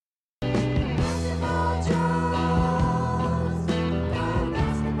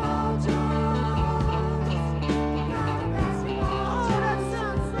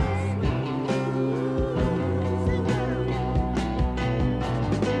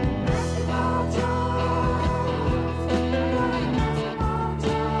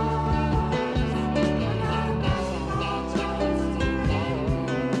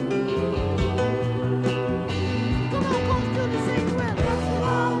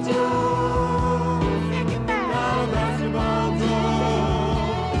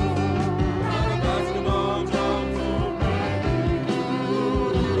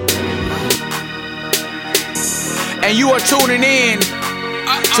And you are tuning in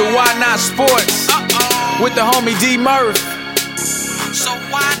to Why Not Sports with the homie D Murph. So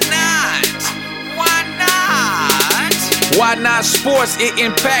why not? Why not? Why Not Sports? It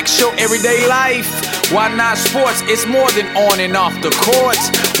impacts your everyday life. Why Not Sports? It's more than on and off the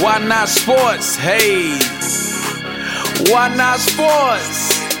courts. Why Not Sports? Hey. Why Not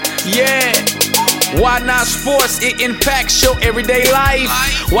Sports? Yeah. Why Not Sports? It impacts your everyday life.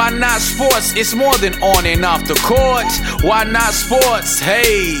 Why Not Sports? It's more than on and off the court. Why Not Sports?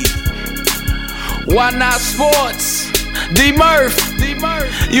 Hey. Why Not Sports? D Murph,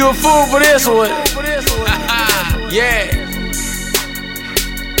 you a fool for this one. Yeah.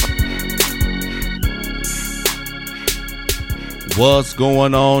 What's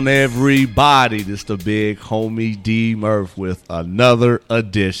going on, everybody? This the big homie D Murph with another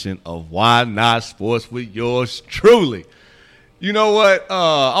edition of Why Not Sports with yours truly. You know what?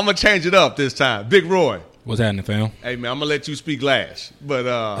 I'm gonna change it up this time. Big Roy. What's happening, fam? Hey man, I'm gonna let you speak last. But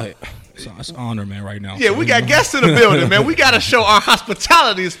hey, it's an honor, man, right now. yeah, we got guests in the building, man. We gotta show our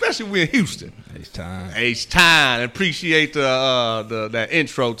hospitality, especially we in Houston. H-Time. H-Time. Appreciate that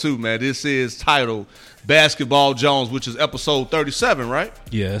intro too, man. This is titled Basketball Jones, which is episode 37, right?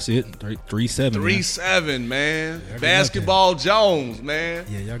 Yeah, that's it. 37. 37, man. Basketball Jones, man.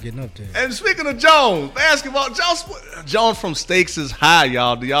 Yeah, y'all getting up there. And speaking of Jones, Basketball Jones from Stakes is High,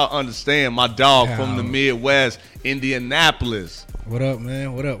 y'all. Do y'all understand? My dog from the Midwest, Indianapolis. What up,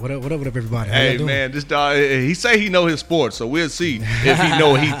 man? What up, everybody? How Hey, y'all doing? man, this dog, he say he know his sports, so we'll see if he know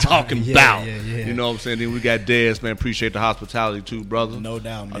what he talking about. Yeah. You know what I'm saying? Then we got Dez, man. Appreciate the hospitality too, brother. No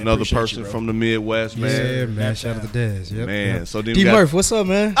doubt, man. Another Appreciate person you, bro. from the Midwest, man. Yeah, man. Shout out to Dez. Yep, Man, yep. so then D we got- Murph, what's up,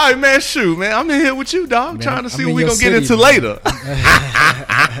 man? All right, man, shoot, man. I'm in here with you, dog. Man, trying to see I'm what we in going to your get into city, man. later.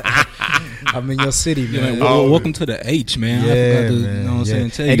 I'm in your city, Yeah, man. man, welcome to the H, man. I forgot to, man. you know what I'm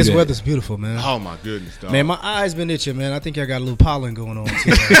saying? Tell Hey, you this that. weather's beautiful, man. Oh, my goodness, dog. Man, my eyes been itching, man. I think I got a little pollen going on, too.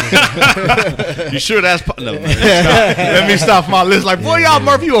 You sure that's... No, man. Let me stop my list. Like, boy, y'all,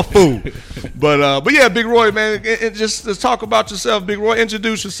 Murphy, you a fool. But yeah, Big Roy, man, just let's talk about yourself, Big Roy.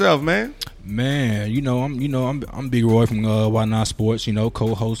 Introduce yourself, man. Man, I'm Big Roy from Why Not Sports. You know,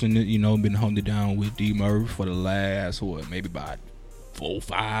 co-hosting it. You know, been holding it down with D Murph for the last maybe about 4,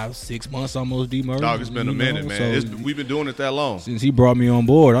 5, 6 months almost. D Murph. Dog, it's been a minute, man. So, We've been doing it that long. since he brought me on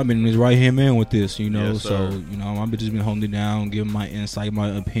board, I've been his right hand man with this, you know. Yes, so, sir. you know, I've just been holding it down, giving my insight, my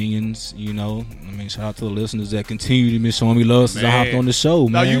opinions, you know. I mean, shout out to the listeners that continue to be showing me love since I hopped on the show,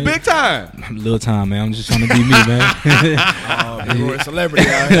 Now, man. you big time. Little time, man. I'm just trying to be me, man. Big Roy celebrity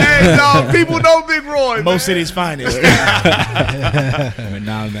out here. Hey, dog, people know Big Roy, man. Most cities' finest. But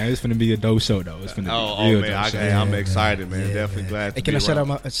nah, man, it's finna be a dope show, though. It's finna be Oh, a real man, dope show. I'm excited, man. Yeah, Definitely man. glad Hey, to can be I shout out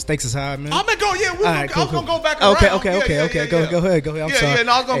around. my Stakes is High, man? I'm gonna go. Yeah, All right, cool, I'm gonna cool. go back around. Okay. Yeah. Go ahead. I'm Yeah, sorry.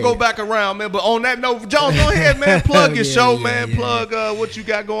 no, I was gonna Hey. go back around, man. But on that note, Jones, go ahead, man. Plug your Yeah, show, yeah, man. yeah. Plug what you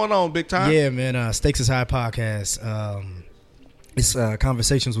got going on, big time. Yeah, man. Stakes is High podcast. It's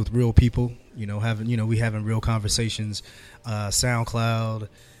conversations with real people. We having real conversations. SoundCloud,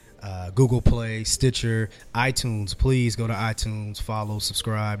 Google Play, Stitcher, iTunes. Please go to iTunes, follow,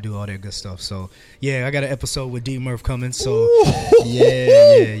 subscribe, do all that good stuff. So yeah, I got an episode with D Murph coming. So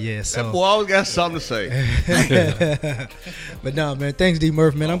yeah. So That boy always got something to say. but no, man, thanks D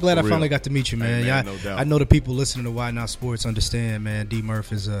Murph, man. I'm glad I for finally real. got to meet you, Hey, man. man, no doubt. I know the people listening to Why Not Sports understand, man. D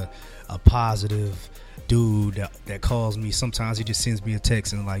Murph is a positive dude that calls me. Sometimes he just sends me a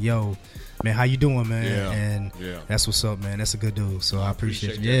text and like, yo, man, how you doing, man? Yeah, And yeah. that's what's up, man. That's a good dude. So I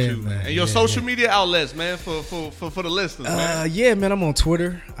appreciate you. that Yeah, too, man. And your Yeah, social yeah. media outlets, man, for the listeners, man. Yeah, man, I'm on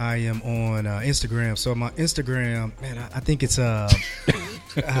Twitter. I am on Instagram. So my Instagram, man, I think it's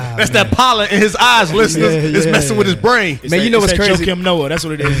That's that pollen in his eyes, listeners. It's yeah. messing with his brain. Man, you know what's crazy? Joakim Noah. That's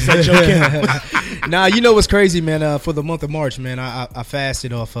what it is. It's Joakim. Nah, you know what's crazy, man? For the month of March, man, I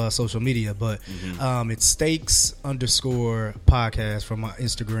fasted off social media, but it's Stakes _ podcast from my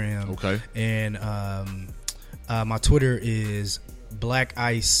Instagram. Okay. And my Twitter is Black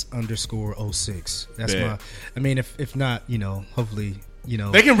Ice _ 06. That's Bet. my. I mean, if not, hopefully.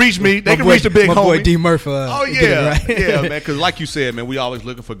 They can reach me. They my can boy- reach the big my homie. boy D Murph. Oh get it yeah, right. yeah, man. Because like you said, man, we always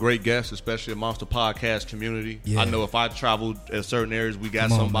looking for great guests, especially amongst the podcast community. Yeah. I know if I traveled in certain areas, we got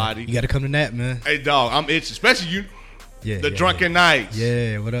Come on, somebody. man. You got to come to that, man. Hey, dog, I'm itching, especially you. Yeah, The yeah, Drunken Knights.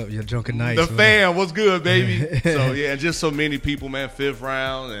 Yeah, what up? Your drunken nights. The fan, what's good, baby? So yeah, and just so many people, man. 5th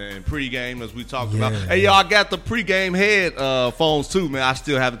round and pregame as we talked about. Yeah. Hey, y'all, I got the pregame headphones too, man. I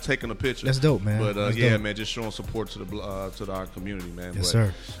still haven't taken a picture. That's dope, man. But That's yeah, dope. man, just showing support to our community, man. Yes,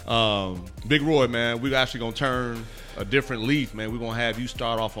 but, sir. Big Roy, man, we're actually gonna turn a different leaf, man. We're gonna have you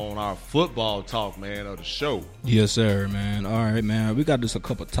start off on our football talk, man, of the show. Yes, sir, man. All right, man. We got just a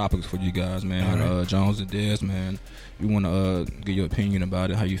couple topics for you guys, man. All right. Jones and Dez, man. We want to get your opinion about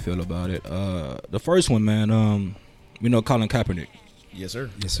it, how you feel about it. The first one, man. We know Colin Kaepernick, Yes, sir.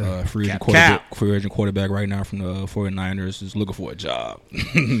 Yes, sir. free agent quarterback right now from the 49ers, is looking for a job.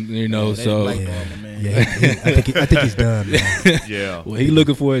 You know, They so blackballed him, man. Yeah, I think he's done, man. Yeah. well, he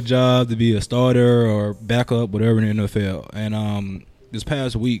looking for a job to be a starter or backup, whatever in the NFL. And this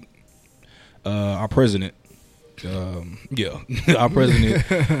past week, our president. Our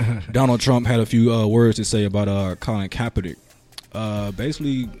president Donald Trump had a few words to say about Colin Kaepernick,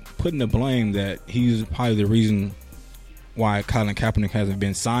 basically putting the blame that he's probably the reason why Colin Kaepernick hasn't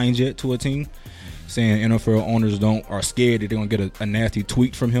been signed yet to a team, saying NFL owners are scared that they're gonna get a nasty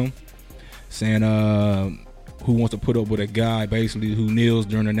tweet from him, saying who wants to put up with a guy basically who kneels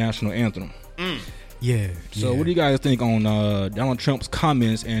during the national anthem. Yeah. So what do you guys think on Donald Trump's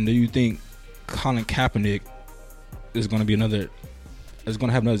comments, and do you think Colin Kaepernick is going to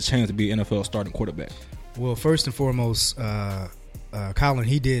have another chance to be an NFL starting quarterback? Well, first and foremost, Colin,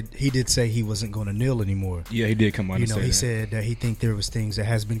 he did say he wasn't going to kneel anymore. Yeah, he did come out and say he that. said that he think there was things that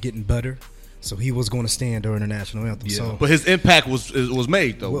has been getting better, so he was going to stand during the national anthem. Yeah. So But his impact was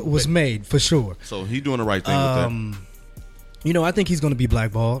made though. was made for sure. So he doing the right thing with that. I think he's going to be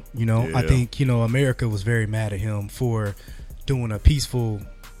blackballed. I Yeah. think America was very mad at him for doing a peaceful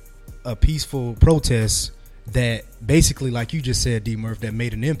protest that basically, like you just said, D. Murph, that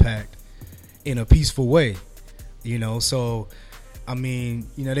made an impact in a peaceful way. So I mean,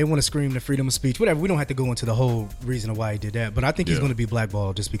 they want to scream the freedom of speech, whatever. We don't have to go into the whole reason of why he did that, but I think he's Yeah. going to be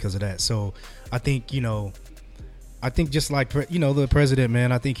blackballed just because of that. So I think, just like, the president,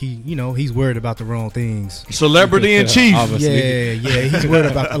 man, I think he's worried about the wrong things. Celebrity in chief. Obviously. Yeah, he's worried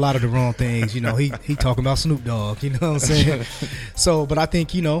about a lot of the wrong things. He talking about Snoop Dogg. You know what I'm saying? So, but I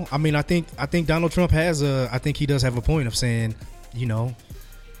think I think Donald Trump I think he does have a point of saying,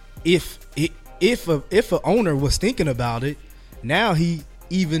 if a owner was thinking about it, now he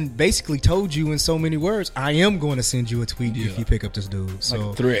even basically told you in so many words, I am going to send you a tweet if you pick up this dude. So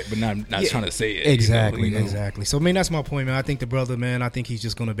Like a threat, but not Yeah, trying to say it. exactly, you know? exactly. So I mean, that's my point, man. I think the brother, man, I think he's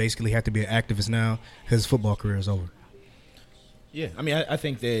just going to basically have to be an activist now. His football career is over. Yeah, I mean, I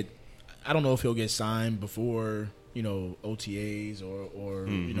think that I don't know if he'll get signed before OTAs or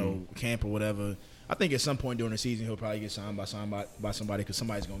camp or whatever. I think at some point during the season he'll probably get signed by somebody because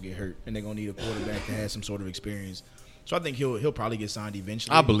somebody's gonna get hurt and they're gonna need a quarterback that has some sort of experience. So I think he'll probably get signed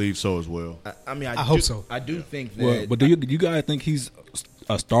eventually. I believe so as well. I hope so. I do think that. Well, but do you guys think he's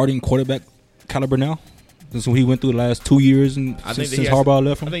a starting quarterback caliber now? This is what he went through the last 2 years and I think since that he has Harbaugh to,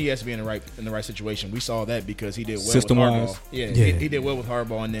 left him. I think he has to be in the right situation. We saw that because he did well System-wise. with Harbaugh. Yeah. Yeah. He did well with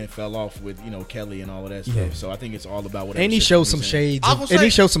Harbaugh and then fell off with Kelly and all of that stuff. Yeah. So I think it's all about whatever. And he system showed some he's in. shades. I Of, would and he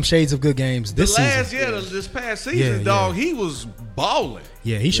say- showed some shades of good games this season. This past season, Yeah, dog, yeah. he was balling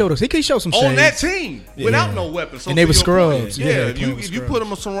Yeah, he showed us. He showed some shades. on that team without Yeah. no weapons. So And they to were your scrubs. point, Yeah, Yeah, playing with if you put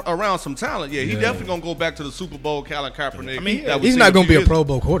him around some talent, he definitely gonna go back to the Super Bowl. Colin Kaepernick. I mean, that we He's seen not going to be a few Pro years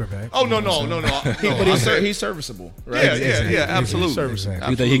Bowl quarterback. ago. Oh no. But he's serviceable, right? Yeah, absolutely. Exactly.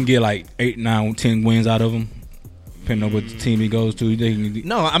 You think he can get like 8, 9, 10 wins out of him, depending on what team he goes to? You think he can,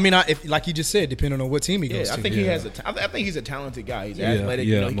 No, I mean, if like you just said, depending on what team he goes Yeah, I to. think he has I think he's a talented guy. He's Yeah, athletic.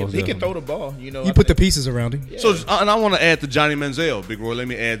 yeah, He most can definitely. throw the ball. You put the pieces around him. So, and I want to add to Johnny Manziel, Big Roy. Let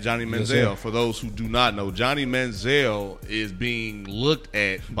me add Johnny Yes, Manziel. sir. For those who do not know, Johnny Manziel is being looked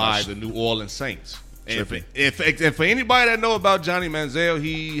at by the New Orleans Saints. And for anybody that know about Johnny Manziel,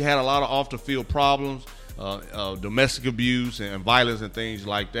 he had a lot of off the field problems, domestic abuse and violence and things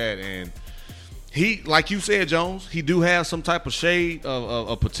like that. And he, like you said, Jones, he do have some type of shade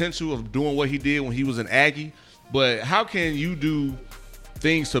of potential of doing what he did when he was an Aggie. But how can you do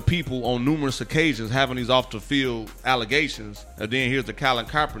things to people on numerous occasions, having these off the field allegations, and then here's the Colin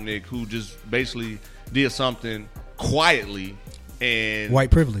Kaepernick who just basically did something quietly and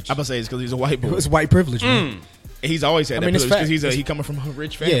White privilege. I'm gonna say it's because he's a white boy. It's white privilege, man. He's always had I that mean, it's privilege because fact. he coming from a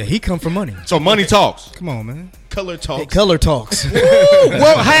rich family. Yeah, he come from money. so money talks. Come on, man. Color Hey, talks. color talks.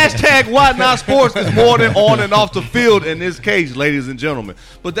 Well, hashtag Why Not Sports is more than on and off the field in this case, ladies and gentlemen.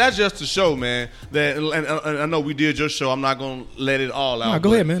 But that's just to show, man, that and I know we did your show. I'm not going to let it all out. Nah,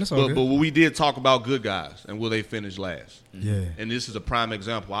 go ahead, man. It's all good. But we did talk about good guys and will they finish last? Yeah, And this is a prime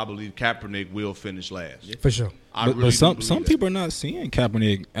example. I believe Kaepernick will finish last. for sure. But some people are not seeing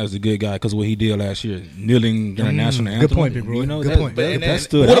Kaepernick as a good guy because of what he did last year, kneeling during the national anthem. Good point, Big Roy. You know, Good that, point. that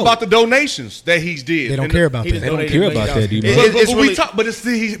stood What out. about the donations that he's did? They don't And care about He that. just They don't donated care $1 about million. that, D-Mo. But really- we talk, but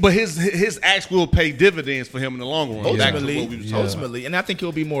his acts will pay dividends for him in the long run. Back to what we was talking about. Ultimately, and I think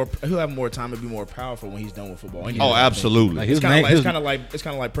he'll have more time to be more powerful when he's done with football. Anyway, Oh, absolutely. Like It's his kind name, of his,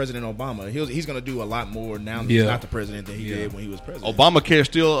 like President Obama. He's going to do a lot more now that Yeah. he's not the president that he did when he was president. Obamacare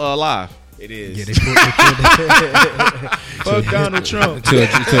still alive. It is. Yeah, they killed Fuck Donald Trump.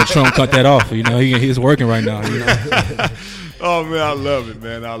 until Trump cut that off. You know, he's working right now. You know? Oh man, I love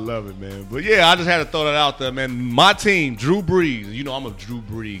it, man. But yeah, I just had to throw that out there, man. My team, Drew Brees. You know, I'm a Drew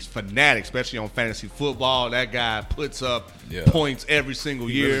Brees fanatic, especially on fantasy football. That guy puts up points every single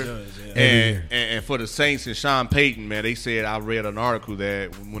year. really does, yeah. And, Every and for the Saints and Sean Payton, man, they said, I read an article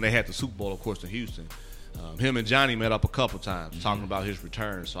that when they had the Super Bowl, of course, in Houston, him and Johnny met up a couple times talking about his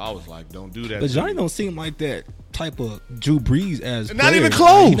return. So I was like, don't do that. But to Johnny me. don't seem like that type of Drew Brees as Not even player.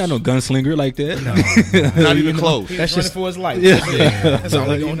 close. He's not no gunslinger like that. Not even close. He's That's running just- for his life. Yeah. That's all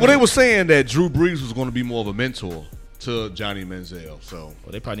he's going to Well, do. they were saying that Drew Brees was going to be more of a mentor to Johnny Manziel. So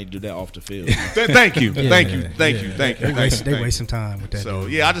Well, they probably need to do that off the field. thank you. Thank you. They waste some time with that. So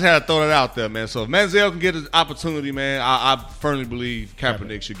dude. yeah, I just had to throw that out there, man. So if Manziel can get an opportunity, man, I firmly believe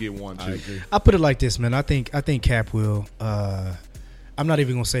Kaepernick should get one too. I agree. I put it like this, man. I think Cap will. I'm not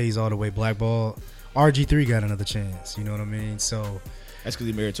even gonna say he's all the way blackballed. RG3 got another chance. You know what I mean? So That's because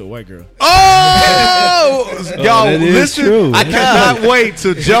he's married to a white girl. Oh, y'all that is listen! true. I cannot wait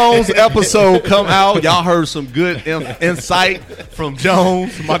till Jones' episode come out. Y'all heard some good insight from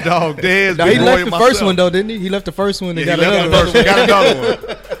Jones, my dog Dez. now, he Big Roy, left and the first myself. one though, didn't he? He left the first one and Yeah, got he left another. the first one, got another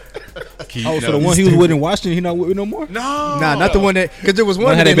one. Oh, so the one he was with in Washington, he not with no more? No, Nah, not the one that because there was one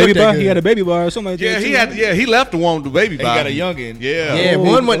One that had a didn't baby look that bar. He good. had a baby bar or something like Yeah, that. he too, had. right? Yeah, he left the one with the baby. He by got a him. youngin. Yeah. Yeah,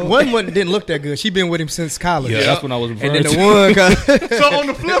 Oh, one didn't look that good. She been with him since college. Yeah, that's when I was And referring then to. the one, So on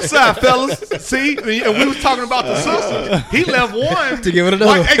the flip side, fellas, see, and we was talking about the sisters. He left one To give it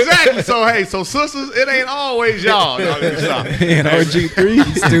another. Like, exactly. So hey, so sisters, it ain't always y'all. No, let me stop. And RG3.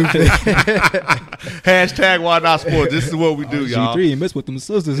 stupid. Hashtag Why Not Sports. This is what we do, y'all. RG3 messed with them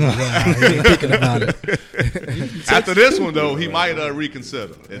sisters. Huh? Thinking about it. After this one though, he might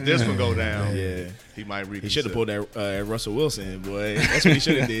reconsider. If this one go down, Yeah. he might reconsider. He should have pulled that Russell Wilson, boy. That's what he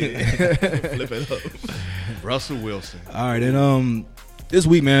should have did. Flip it up. Russell Wilson. All right, and this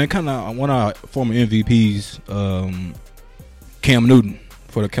week, man, kind of one of our former MVPs, Cam Newton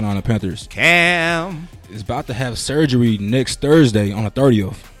for the Carolina Panthers, Cam. is about to have surgery next Thursday on the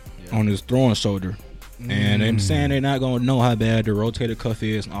 30th on his throwing shoulder. And they're saying they're not going to know how bad the rotator cuff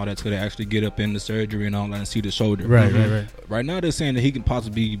is and all that till they actually get up in the surgery and all that and see the shoulder. Right. Right now they're saying that he can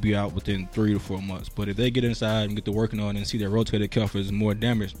possibly be out within 3 to 4 months. But if they get inside and get to working on it and see their rotator cuff is more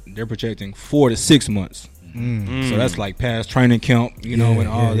damaged, they're projecting 4 to 6 months. So that's like past training camp, you know, and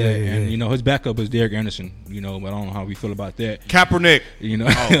all that. And, you know, his backup is Derek Anderson, you know, but I don't know how we feel about that. Kaepernick. You know.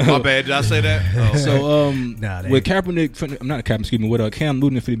 Oh, my bad. Did I say that? Oh. So Nah, with Kaepernick, I'm not Kaepernick, excuse me, with Cam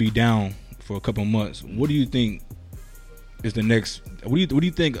Newton if he be down for a couple of months, what do you think is the next? What do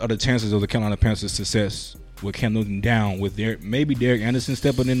you think are the chances of the Carolina Panthers' success with Cam Newton down? With maybe Derek Anderson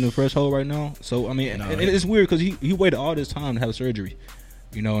stepping in the threshold right now. So I mean, it's weird because he waited all this time to have surgery.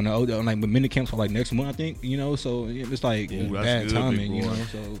 You know, and like mini camps are like next month, I think. You know, so it's like that's bad good, timing. big You boy. know,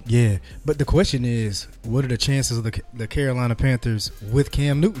 so Yeah, but the question is, what are the chances of the Carolina Panthers with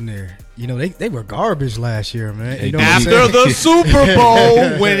Cam Newton there? You know, they were garbage last year, man. You know what I'm After saying? the Super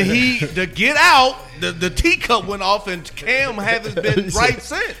Bowl, when to get out, the teacup went off, and Cam hasn't been right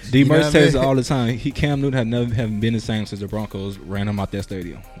since. D. know Merce what I says mean? all the time. Cam Newton haven't been the same since the Broncos ran him out that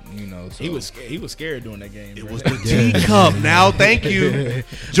stadium. You know, so. He was scared during that game. It bro. was the teacup. Now, thank you,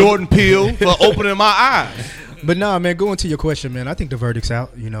 Jordan Peele, for opening my eyes. But nah, man, going to your question, man, I think the verdict's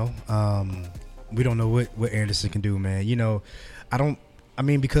out. You know, we don't know what Anderson can do, man. You know, I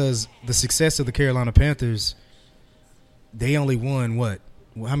mean, because the success of the Carolina Panthers, they only won what?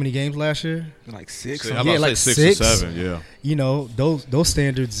 How many games last year? like 6. I'm about Yeah, to like say 6 or 7, yeah. You know, those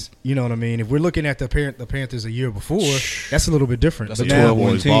standards. You know what I mean? If we're looking at the Panthers a year before, that's a little bit different. That's But a now-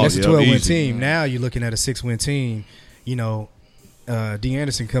 12-win team. ball, That's a yeah, 12-win easy. team. Now you're looking at a 6-win team. You know, D.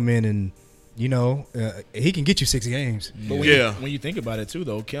 Anderson come in and, you know, he can get you 6 games. But Yeah. when you think about it too,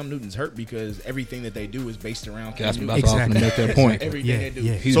 though, Cam Newton's hurt because everything that they do is based around Cam That's Newton. what I was Exactly. going to make that point. Everything Yeah, they do.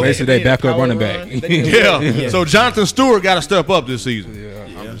 yeah. He's So basically They their did a backup power running run. back. They did a- Yeah. So Jonathan Stewart got to step up this season. Yeah.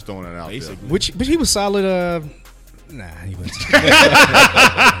 I'm just throwing it out Basically. But he was solid. Nah, he wasn't.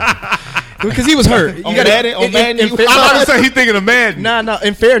 because he was hurt. You On gotta- Madden? On Madden, in he was- fair- I'm about to say he thinking of Madden. Nah.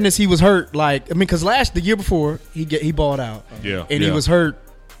 In fairness, he was hurt. Like I mean, because the year before he balled out. Yeah, and he yeah. was hurt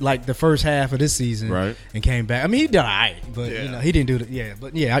like the first half of this season, Right. And came back. I mean, he did all right, but Yeah. he didn't do it. Yeah,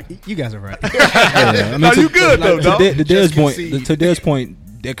 but you guys are right. Yeah, I No, you good though, to dog. Dez point. concede. To Dez point,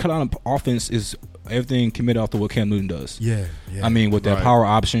 that Carolina offense is everything committed off to what Cam Newton does. yeah. I mean, with that Right. power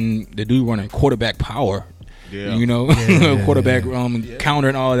option, the dude running quarterback power. Yeah. You know, yeah, quarterback counter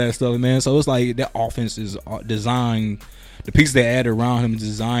and all that stuff, man. So it's like that offense is designed. The pieces they add around him is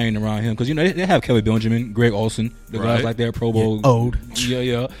designed around him because they have Kelly Benjamin, Greg Olsen, the Right. guys like that Pro Bowl old.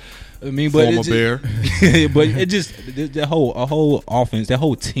 Yeah. I mean, but Former it Bear. but it just the whole offense, that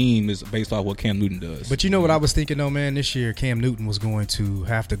whole team is based off what Cam Newton does. But you know what I was thinking though, man? This year, Cam Newton was going to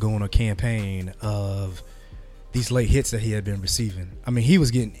have to go on a campaign of these late hits that he had been receiving. I mean, he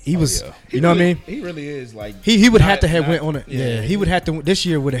was, yeah. you know what I mean? He really is like He would have not- to have not- went on it. Yeah, he would have to. This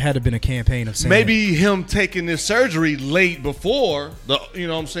year would have had to been a campaign of saying Maybe him taking this surgery late before the, you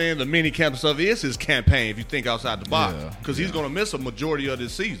know what I'm saying, the mini camp stuff is his campaign. If you think outside the box, because he's going to miss a majority of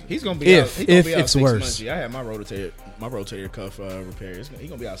this season. He's gonna be If- out. He's gonna if be out it's 6 worse. months. Yeah, I had my rotator cuff repair. He's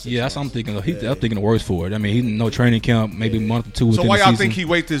gonna be out 6 yeah, that's what I'm months. thinking. I'm thinking the worst for it. I mean, he's no training camp, maybe a month or two. So within why the y'all season. think he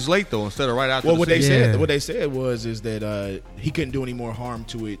wait this late though instead of right after? Well, the what they season? Yeah. said, what they said is that he couldn't do any more harm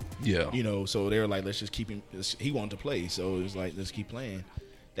to it. Yeah. you know, so they were like, let's just keep him. He wanted to play, so it was like, let's keep playing.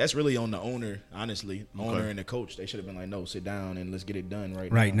 That's really on the owner, honestly. Owner and the coach. They should have been like, no, sit down and let's get it done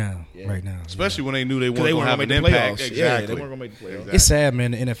right now. Yeah. right now. Especially when they knew they Because weren't they going to weren't have gonna an make the impact. playoffs. Yeah, they Exactly. weren't gonna make the playoffs. It's sad,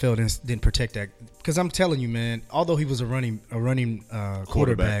 man. The NFL didn't protect that because I'm telling you, man. Although he was a running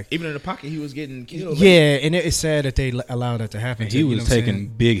quarterback, Even in the pocket, he was getting killed. yeah, and it's sad that they allowed that to happen. And too, he you know was what I'm taking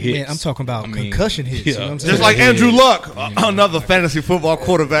saying? big hits. Man, I'm talking about I mean, concussion hits. You know what I'm saying? Just like Yeah. Andrew Luck, another fantasy football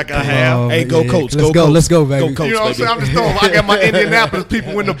quarterback I have. Oh, Hey, go yeah. Colts, Let's go go. Colts. Let's go, baby. Go Colts. You know what I'm saying? I'm just throwing. I got my Indianapolis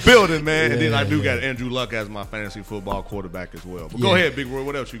people in the building, man, and then I do got Andrew Luck as my fantasy football quarterback as well. But go Yeah. ahead, Big Roy.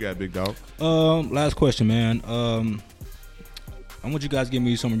 What else you got, Big Dog? Last question, man. I want you guys to give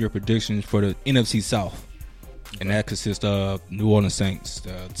me some of your predictions for the NFC South. And that consists of New Orleans Saints,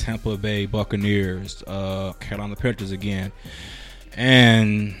 the Tampa Bay Buccaneers, Carolina Panthers again,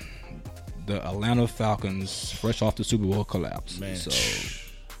 and the Atlanta Falcons, fresh off the Super Bowl collapse. Man. So,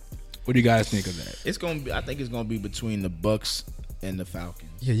 what do you guys think of that? It's gonna be. I think it's gonna be between the Bucks and the Falcons.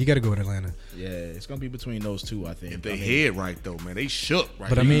 Yeah, you got to go with Atlanta. Yeah, it's gonna be between those two. I think. If they I mean, head right though, man, they shook. Right.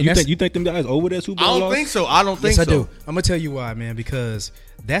 But I now. mean, You think them guys over that Super I Bowl? don't loss? think so. I don't think yes, so. I do. I'm gonna tell you why, man. Because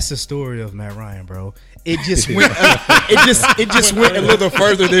that's the story of Matt Ryan, bro. It just went. It just went a little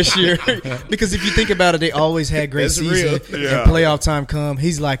further this year. Because if you think about it, they always had great That's season. real. Yeah. And playoff time come,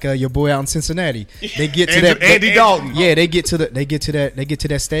 he's like your boy out in Cincinnati. They get to that. Andy Dalton. Yeah, they get to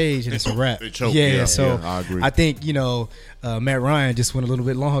that stage, and it's a wrap. They choke. Yeah, Yeah, so yeah, I agree. I think Matt Ryan just went a little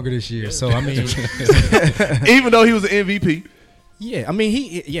bit longer this year. So I mean, Even though he was an MVP, yeah, I mean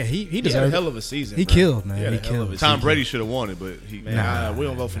he he had a deserved hell it. of a season. He bro. killed, man. He had He a hell killed. of a Tom season. Brady should have won it, but he. Man, we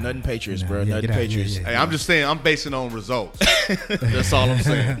don't vote for nothing Patriots, bro. yeah, Nothing get out. Patriots. Yeah, Hey, I'm just saying, I'm basing on results. That's all I'm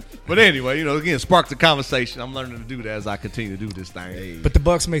saying. But anyway, again, spark the conversation. I'm learning to do that as I continue to do this thing. But the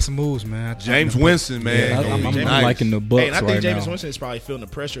Bucks make some moves, man. James Winston, man. Yeah, I'm Nice. liking the Bucks Hey, and I think right James now. Winston is probably feeling the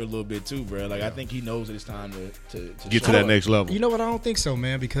pressure a little bit too, bro. Like I think he knows that it's time to Get to show that up. next level. You know what? I don't think so,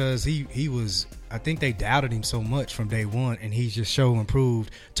 man, because he was. I think they doubted him so much from day one, and he's just so improved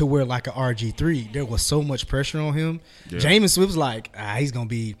to where like a RG3, there was so much pressure on him. Yeah. Jameis was like,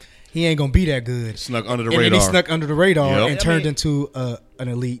 he ain't gonna be that good. Snuck under the And radar. then he snuck under the radar Yep. and I turned mean, into an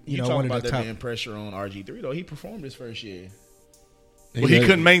elite. You One talking of about the there top. being pressure on RG3 though? He performed his first year. Well, he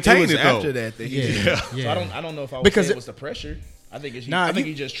couldn't maintain It was it, after though. that he Yeah, did. yeah. So I don't know if I would Because say it was the pressure. I think it's Nah, I think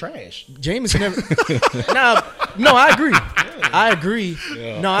you- he just trash. Jameis never. No, I agree. I agree.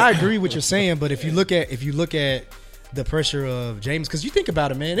 No, I agree what you're saying. But if you look at the pressure of James, because you think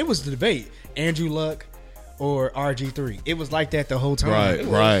about it, man, it was the debate: Andrew Luck or RG3. It was like that the whole time. Right,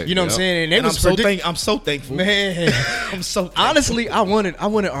 right. You know what I'm Yep. saying? And it And was I'm so thankful. man. I'm so thankful. Honestly, I wanted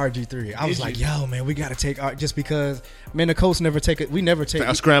RG3. I was like, yo, man, we got to take just because, man, the Colts never take it. We never take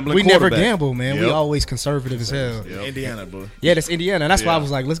A scrambling We never quarterback. gamble, man. We Yep. always conservative as hell. Yep. Indiana, bro. Yeah, that's Indiana. And that's why I Yeah.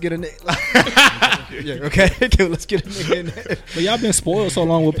 was like, let's get a yeah, okay, cool, let's get a nigga in there. But y'all been spoiled so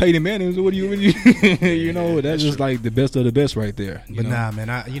long with Peyton Manning. So what do you you know? That's just like the best of the best right there. you But know? nah, man,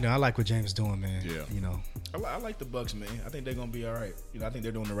 I like what James doing, man. Yeah. You know. I like the Bucks, man. I think they're gonna be all right. I think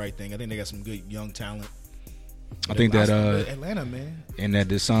they're doing the right thing. I think they got some good young talent. I think that Atlanta, man. and that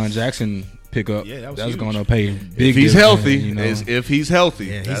Deshaun Jackson pickup. Yeah, that was that's huge. going to pay big. If he's dividends, healthy, you know. if he's healthy,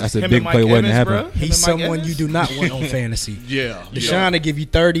 Yeah, That's a Him big and Mike play waiting to Evans, happen. bro. He's Him and Mike someone Evans? you do not want on fantasy. yeah, Deshaun to give you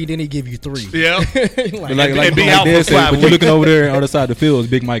 30, then he give you 3. yeah. Like, But like and be Mike out for did say, 5 but you're weeks. looking over there on the other side of the field is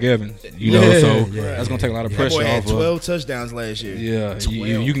Big Mike Evans. You know, Yeah, so yeah, that's gonna take a lot of That pressure boy had off of. 12 touchdowns last year. Yeah,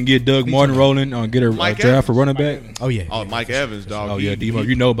 you 12. you can get Doug Martin rolling or get a Mike draft for Evans. running back. oh yeah. Oh, Mike Evans, dog. Oh yeah, D-Mo,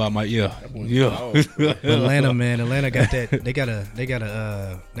 you know about Mike. Yeah, yeah. But Atlanta, man, Atlanta got that. They got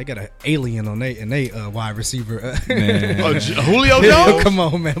a alien on they wide receiver. Man. Oh, Julio Jones Come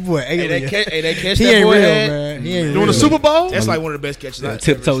on, man, boy, Hey, alien. that catch He that ain't boy real, had, man. He ain't doing real. the Super Bowl. That's like one of the best catches I've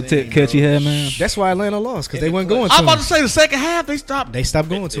Tiptoe ever seen, catch he bro. had, man. That's why Atlanta lost because they wasn't going to I'm him. about to say the second half they stopped. They stopped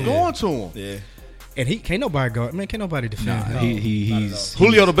going to him. going to him. Yeah. And he can't nobody guard. Man, can't nobody defend Nah, him. he's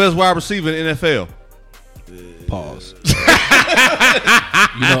Julio, the best wide receiver in the NFL. pause.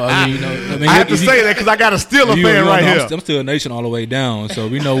 I mean, I have to say that because I got a Steeler you fan know, right I'm, here. I'm still a nation all the way down, so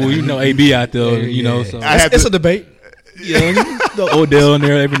we know AB out there, you know. So I had It's to- a debate. yeah, the Odell in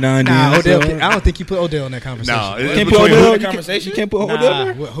there every now and Nah, then. Odell. so. I don't think you put Odell in that conversation. No, You it's can't put between Odell. the You can't- conversation? You can't put Nah, Odell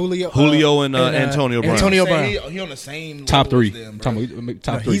there. with Julio, Julio and Antonio Brown. Antonio Saying Brown. He on the same Top level three. as them, bro.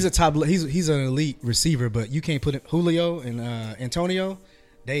 Top three. He's a top. He's an elite receiver, but you can't put him, Julio and Antonio.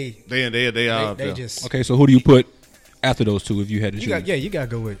 They They just Okay, so who do you put after those two if you had to choose? you gotta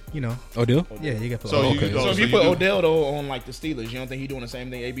go with Odell. yeah you got to put So Odell. you- So if so you you put do- Odell though on like the Steelers, you don't think he doing the same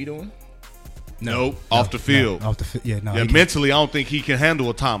thing AB doing? Nope, off the field. off the field. Yeah, no. Yeah, he can't. mentally, I don't think he can handle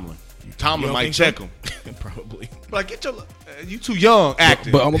a Tomlin. Tomlin don't might think check so? him. Probably. Like, get your, you too young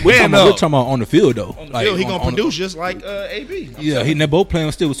acting. But we're Man talking up. about on the field though. On the field, he gonna produce just like AB. Yeah, they both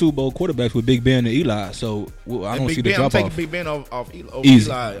playing still with Super Bowl quarterbacks with Big Ben and Eli. So I don't see the Ben, I'm drop taking off. Big Ben off Eli, Easy.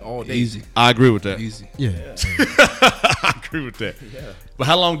 Eli all day. Easy, I agree with that. easy. Yeah. I agree with that. But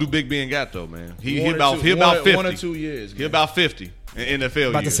how long do Big Ben got though, man? He about 50. 1 or 2 years. He about 50 in NFL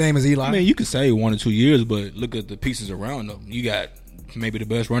About the years. same as Eli. I mean, you could say 1 or 2 years, but look at the pieces around them. You got maybe the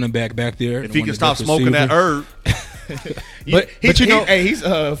best running back back there. If he can stop smoking that herb, but you know, he's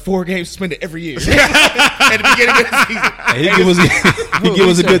 4 games suspended every year at the beginning of the season. he give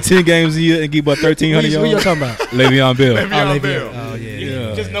us a good 10 games a year and give about 1,300 who you yards. talking about? Le'Veon Bell. Le'Veon Bell. Oh yeah.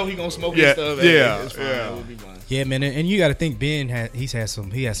 Yeah. Just know he gonna smoke Yeah, his stuff. yeah, It's fine. yeah. We'll be fine. Yeah, man, and you got to think Ben he has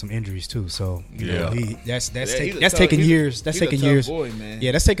some injuries too. So you know, that's he's a that's tough- taking he's a- years. That's he's a taking tough years. boy, man.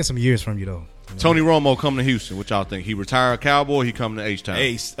 Yeah, that's taking some years from you though. Tony Romo coming to Houston. What y'all think? He retire a Cowboy? He coming to H-Town?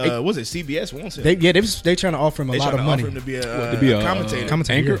 Hey, was it CBS wants him? They trying to offer him a They lot trying of to money. offer him to be a commentator.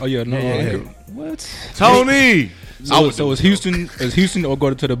 Commentator. Anchor? Oh yeah, no Yeah, yeah, anchor. yeah. What? Tony. So is Houston or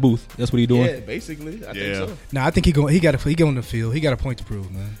go to the booth? That's what he doing. Yeah, basically. I Yeah. think so. No, I think he got on the field. He got a point to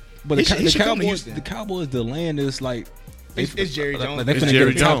prove, man. But He should come to Houston. the Cowboys, the land is like It's Jerry Jones. Like, they It's finna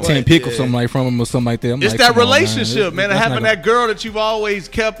Jerry get a top Jones. 10 pick or Yeah. something like from him or something like that. I'm It's like, that come on, relationship, man. That's not Having gonna- that girl that you've always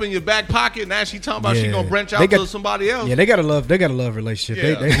kept in your back pocket. Now she talking about she Yeah. gonna branch They out got- to somebody else. Yeah, they got a love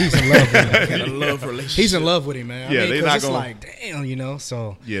relationship. Yeah. He's in love with him. Got a love relationship. He's in love with him, man. Yeah, I mean, they 'cause not it's gonna- like, damn, you know.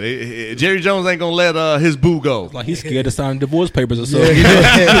 So Yeah, Jerry Jones ain't gonna let his boo go. Like he's scared to sign divorce papers or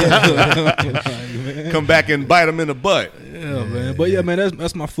yeah, something. Come back and bite him in the butt. Yeah, man. But yeah, man,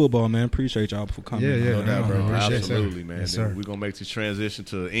 that's my football, man. Appreciate y'all for coming. Yeah, yeah, No doubt, no, bro. appreciate it. Absolutely, man. Yes, Then sir. we're gonna make this transition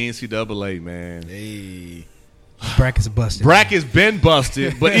to NCAA, man. Hey, brackets busted. Bracket's been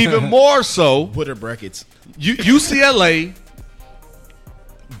busted, but even more so, put her brackets. UCLA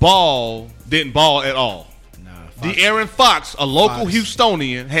didn't ball at all. Nah, De'Aaron Fox, a local Fox.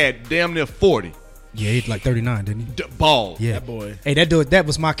 Houstonian, had damn near 40 Yeah, he's like 39, didn't he? ball. Yeah, That boy. Hey, that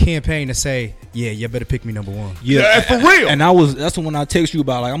was my campaign to say, yeah, you better pick me number one. Yeah, for real. And that's the one I text you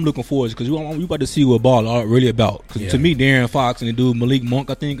about. Like I'm looking forward because you about to see what ball are really about. Because to me, Darren Fox and the dude Malik Monk,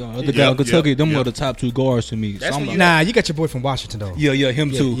 I think, other guy in Kentucky, them are the top two guards to me. That's So I'm when like, you Nah, you got your boy from Washington though. yeah,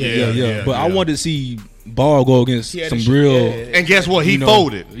 him too. yeah, yeah, But I yeah. wanted to see ball go against He had some a- real. yeah. And guess what? He you know,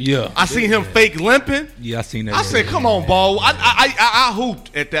 folded. Yeah, I seen him fake limping. yeah, I seen that. I said, "Come on, ball." I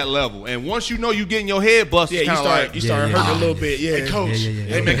hooped at that level, and once you know you getting your head busted, Yeah, it's kind of like, you start yeah, hurting yeah. a little bit. Yeah, "Hey, coach, Yeah, yeah,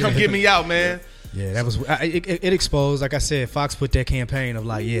 yeah. hey man, come get me out, man." Yeah, that was it exposed. Like I said, Fox put that campaign of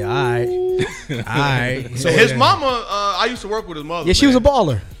like, yeah, all right. So his mama, I used to work with his mother. Yeah, she was a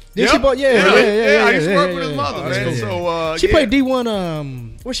baller. Did she? Yep. Yeah, I used to work with his yeah. mother, Oh, man. that's So She yeah. played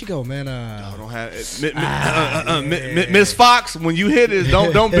D1. Where'd she go, man? I don't have Miss Fox. When you hit it,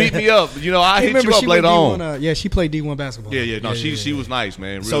 don't beat me up. You know, I hit you up she later went on. D1, yeah, she played D1 basketball. Yeah. No, she was nice,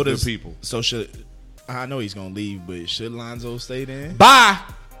 man. Real good people. So should I know he's gonna leave, but should Lonzo stay there? Bye.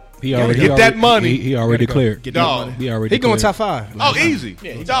 He already Get that money. He already declared. Get Dog. that money. He already. He going declared. top 5. Oh, easy.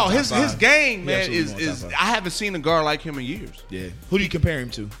 Yeah, he's Dog, going his top five. game, He man, absolutely going is top I five. haven't seen a guard like him in years. Yeah. Who do you compare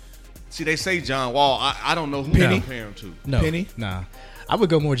him to? See, they say John Wall. I don't know who Penny? to compare him to. No, Penny? nah. I would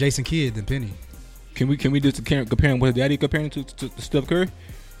go more Jason Kidd than Penny. Can we just compare him with Daddy comparing to Steph Curry?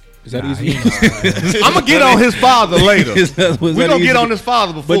 Is that easy? I'm gonna get on his father later. Was We're that gonna easy? get on his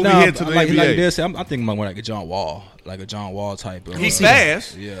father before But we now, head to the like NBA. this, I'm thinking about more like a John Wall type. Of, He's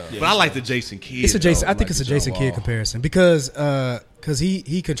fast, Yeah. but I like the Jason Kidd. It's a Jason. though. I think it's a Jason Kidd comparison because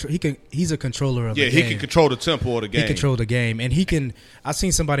he's a controller of Yeah, the he game. can control the tempo of the game. He controlled the game, and he can. I've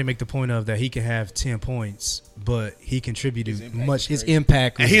seen somebody make the point of that he can have 10 points, but he contributed much. His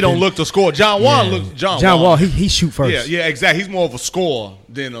impact, and has he don't been- look to score. John Wall Yeah. looks. John Wall. Wall. He shoot first. Yeah, exactly. He's more of a scorer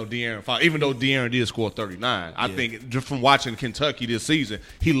than De'Aaron Fox. Even though De'Aaron did score 39, I think just from watching Kentucky this season,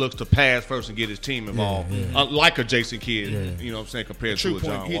 he looks to pass first and get his team involved, like a Jason Kidd. You know what I'm saying? Compared to a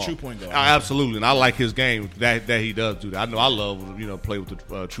John He a Wall. true point guard. Absolutely, and I like his game that he does do that. I know I love play with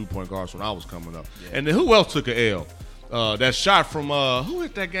the true point guards when I was coming up. And then who else took an L? That shot from who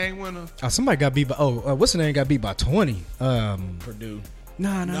hit that game winner? Somebody got beat by. What's the name? Got beat by 20. Purdue.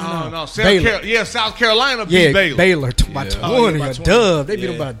 No. Baylor. South Carolina beat Baylor. Baylor by 20. Oh, yeah, by a 20. dub. They beat Yeah.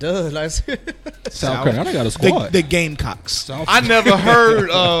 him by a dub. Like, South Carolina got a squad. The Gamecocks. I never heard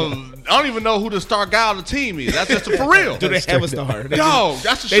of. I don't even know who the star guy on the team is. That's just for real. Do they have a star? Yo,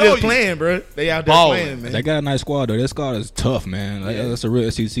 that's to They show just you. playing, bro. They out there Balling. playing, man. They got a nice squad though. That squad is tough, man. Like, that's a real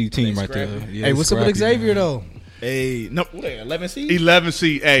SEC team right there. scrappy. Yeah, hey, what's up with scrappy, Xavier man. though? Hey, no, what they 11 seed? 11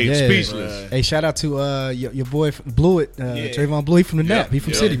 seed. Hey, Yeah. speechless. Hey, shout out to your boy Blewett, Trayvon Blewett from the Nap. He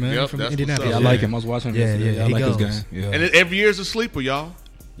from City, man. Yep, from that's Indianapolis. what's Yeah, I up. like him. I was watching him. Yeah, yesterday. yeah, I he like his goes. game. Yeah. And every year's a sleeper, y'all.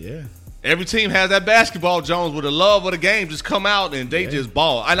 Yeah. Every team has that basketball Jones with the love of the game just come out and they just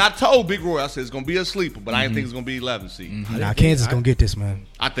ball. And I told Big Roy, I said it's gonna be a sleeper, but I didn't think it's gonna be 11 seed. Nah, Kansas gonna get this, man.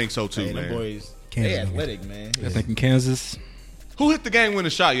 I think so too, Hey, them man. boys, Kansas they gonna athletic, man. I think in Kansas. Who hit the game winning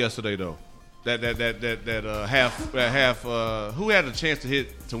shot yesterday though? That half who had a chance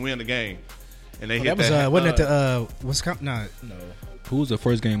to win the game? And they hit That was that. wasn't that the Wisconsin? Nah, No. Who was the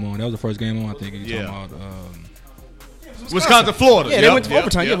first game on? That was the first game on. I think you're Yeah. talking about. Wisconsin, Florida. Yeah, they went to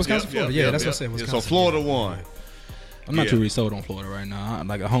overtime. Yeah, Wisconsin, Florida. Yeah, that's what I said, So Wisconsin. Florida won. I'm not Yeah. too really sold on Florida right now.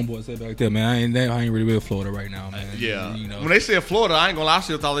 Like a homeboy said back there, man. I ain't really with Florida right now, man. Yeah. You know. When they said Florida, I ain't gonna lie. I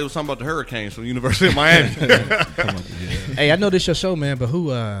still thought they was talking about the Hurricanes from the University of Miami. Come on, yeah. Hey, I know this your show, man, but who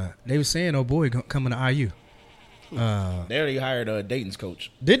they was saying, oh boy, coming to IU. They already hired Dayton's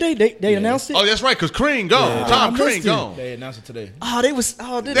coach. Did they? They announced it? Oh, that's right, because Crean gone. Tom I Crean missed it. gone. They announced it today. Oh, they was.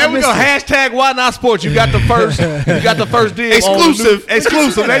 Oh, did There I we miss go. it? Hashtag Why Not Sports. You got the first. You got the first deal. Exclusive.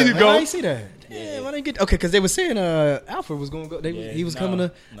 Exclusive. There you I go. didn't see that. Damn, I didn't get. Okay, because they were saying Alfred was going to go. He was coming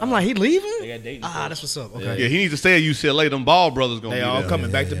to. I'm like, he leaving? They got Dayton's Ah, coach. that's what's up. Okay. Yeah, he needs to stay at UCLA. Them Ball brothers gonna They be all there. coming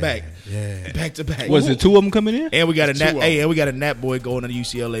back to back. Yeah. Back to back. Was it two of them coming in? And we got a Two nap. of Hey, and we got a nap boy going to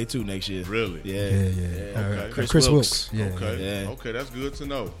UCLA too next year. Really? Yeah. Yeah. Okay. Chris Wilkes. Yeah. Okay. Yeah. Okay, that's good to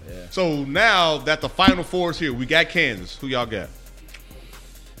know. So now that the Final Four is here, we got Kansas. Who y'all got?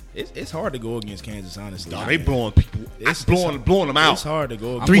 It's hard to go against Kansas, honestly. They blowing people. It's blowing them out. It's hard to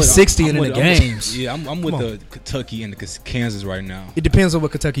go. I'm against 360 in the with- games. Yeah, I'm with Come the Kentucky and the Kansas right now. It depends on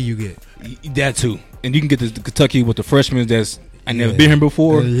what Kentucky you get. That too, and you can get the Kentucky with the freshmen that's I never Yeah. been here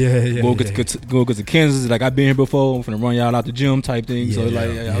before. Yeah. Go get to Kansas like I've been here before. I'm finna run y'all out the gym type thing. So Yeah. like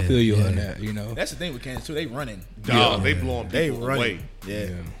I feel you Yeah. on that. You know. That's the thing with Kansas too. They running. Dog, they blowing They people running. away. Yeah.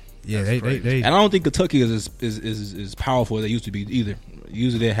 Yeah, That's crazy. they And I don't think Kentucky is as powerful as they used to be either.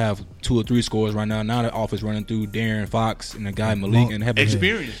 Usually they have 2 or 3 scores right now. Now the offense running through Darren Fox and the guy Malik and have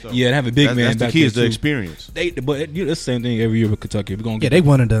Experience though. Yeah, and have a big man That's the back key there is the too. experience. But it's the same thing every year with Kentucky. We're gonna Yeah, get they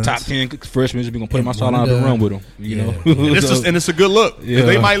one and done. top 10 freshmen. We're gonna put them Yeah, outside one out and and run done. with them. You Yeah. know, And it's, So, and it's a good look. 'Cause Yeah.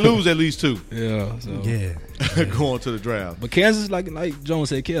 They might lose at least 2 yeah. So. Yeah. going to the draft. But Kansas, like Jones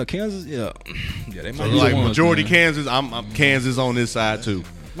said, Kansas, yeah, they So might be like the ones, majority man. Kansas, I'm Kansas on this side too.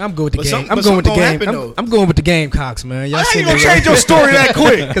 I'm going with the But game. some- I'm but going with the something game. gonna happen, I'm going with the Gamecocks, man. Y'all How see you gonna change your story that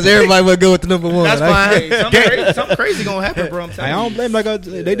quick? Because everybody will go with the number one. That's Like- fine. Something crazy gonna happen, bro. I'm I telling don't you.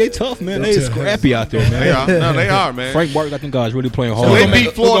 blame they tough, man. They They're tough. scrappy out there, They man. are. No, they are, man. Frank Barkley, I think guys really playing So hard. they man. beat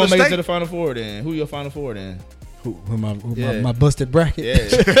Who Florida gonna make it State. to the Final Four then? Who your Final Four then? Who Yeah. my busted bracket.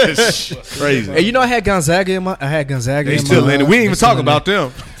 Yeah. Crazy. Hey, you know I had Gonzaga in my. They still in it. We ain't even talking about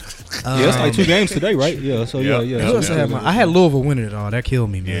them. Yeah, it's like 2 games today, right? Yeah, so Yeah. yeah. Who else I had? I had Louisville winning it all. That killed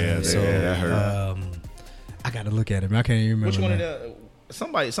me, man. Yeah, so that hurt. I got to look at it. Man. I can't even remember. Which one of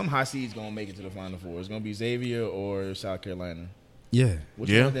man. some high seeds gonna make it to the Final Four? It's gonna be Xavier or South Carolina. Yeah, Which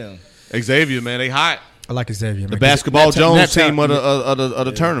Yeah. one of them? Xavier, man, they hot. I like Xavier. The basketball Jones team of the.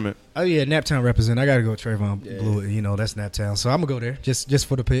 the tournament. Oh yeah, Naptown represent. I got to go with Trayvon Yeah. Blewett. You know that's Naptown. So I'm gonna go there just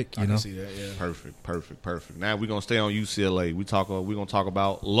for the pick. I You can know. see that. Yeah. Perfect. Now we're gonna stay on UCLA. We're gonna talk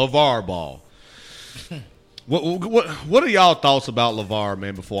about LeVar Ball. What are y'all thoughts about LeVar,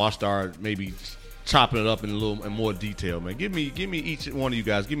 man? Before I start maybe chopping it up in more detail, man. Give me each one of you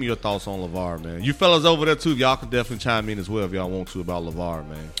guys. Give me your thoughts on LeVar, man. You fellas over there too, y'all can definitely chime in as well if y'all want to about LeVar,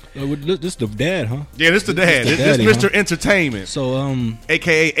 man. This the dad, huh? Yeah, this the dad. This daddy, Mr. huh? Entertainment, So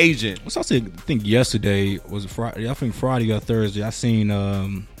aka Agent. what's I said? I think yesterday was Friday. I think Friday or Thursday. I seen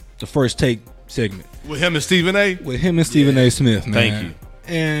the First Take segment With him and Stephen A. with him and Stephen A. Smith. Man. Thank you.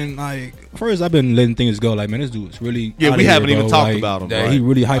 And like first, I've been letting things go. Like, man, this dude's really Yeah, outta we here, haven't even bro. talked Like, about him, that right? He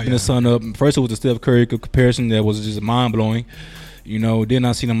really hyping his son up. First, it was the Steph Curry comparison that was just mind blowing. You know, then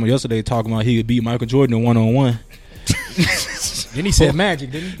I seen him yesterday talking about he could beat Michael Jordan in 1-on-1. Then he said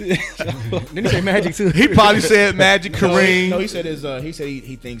Magic, didn't he? Then he said Magic too. He probably said Magic, Kareem. No, he said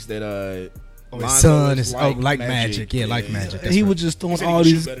he thinks that His Lonzo son is is like Magic. Yeah, like Magic. And he was just throwing said he all could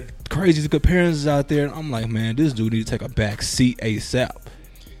shoot these better. crazy comparisons out there. And I'm like, man, this dude need to take a back seat ASAP.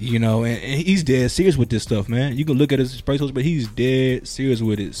 You know, and he's dead serious with this stuff, man. You can look at his praise, but he's dead serious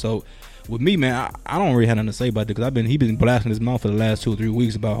with it. So with me, man, I don't really have nothing to say about it because he been blasting his mouth for the last 2 or 3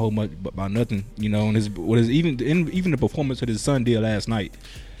 weeks about about nothing. You know, and even the performance that his son did last night.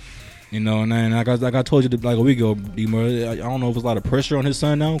 You know, and then like I told you like a week ago, D-Murray, I don't know if it's a lot of pressure on his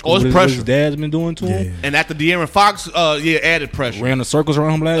son now. Oh, it's what pressure. his dad's been doing to him. And after De'Aaron Fox, added pressure. Ran the circles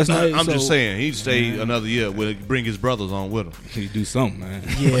around him last night. I'm so just saying, he'd stay another year. Bring his brothers on with him. he do something, man.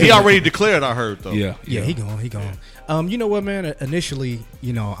 Yeah. He already declared, I heard, though. Yeah, He gone. You know what, man? Initially,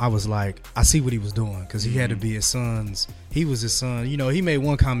 you know, I was like, I see what he was doing because he had to be his son's. He was his son. You know, he made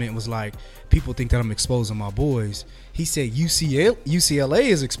one comment was like, people think that I'm exposing my boys. He said UCLA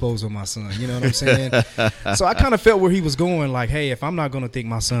is exposing my son. You know what I'm saying? So I kind of felt where he was going. Like, hey, if I'm not going to think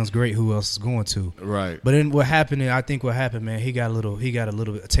my son's great, who else is going to? Right. But then what happened? I think what happened, man. He got a little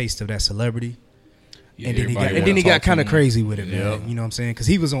bit a taste of that celebrity. Yeah, And then everybody he wanna got talk to kind of him. crazy with it, man. Yep. You know what I'm saying? Because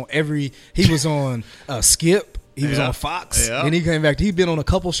he was on Skip. He was Yeah. on Fox. Yeah. Then he came back. He'd been on a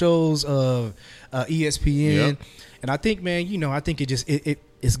couple shows of ESPN. Yep. And I think, man, you know, I think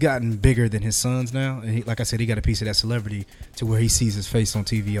it's gotten bigger than his sons now. And like I said, he got a piece of that celebrity to where he sees his face on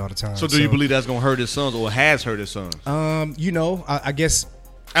TV all the time. So do you believe that's going to hurt his sons or has hurt his sons? You know, I guess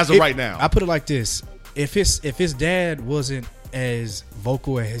As of right now. I put it like this: if his dad wasn't as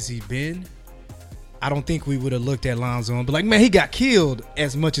vocal as he been, I don't think we would have looked at Lonzo and be like, man, he got killed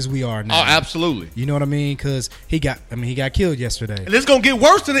as much as we are now. Oh, absolutely. You know what I mean? Because he got killed yesterday. And it's going to get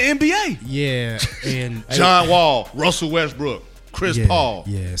worse than the NBA. Yeah, and John Wall, Russell Westbrook, Chris Paul.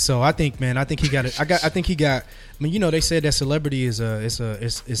 Yeah, so I think he got it. I think he got. I mean, you know, they said that celebrity is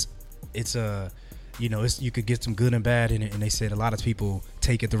you know, you could get some good and bad in it, and they said a lot of people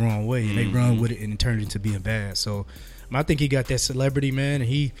take it the wrong way and they run with it and it turned into being bad. So I think he got that celebrity, man, and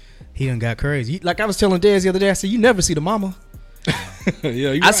he done got crazy. Like I was telling Dez the other day, I said, you never see the mama.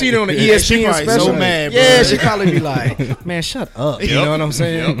 Yeah, I seen it on the She ESPN probably special. so mad, bro. Yeah, she probably be like, man, shut up. You know what I'm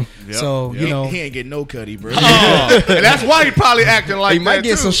saying? Yep. So, you know. He ain't getting no cutty, bro. Oh, and that's why he probably acting like He that might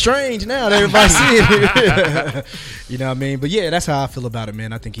get too. some strange now that everybody see it. You know what I mean? But yeah, that's how I feel about it,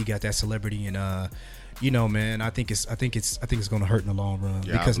 man. I think he got that celebrity, and you know, man, I think it's going to hurt in the long run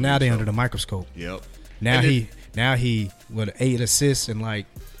Yeah, because I now believe they so. under the microscope. Yep. Now And he with 8 assists and like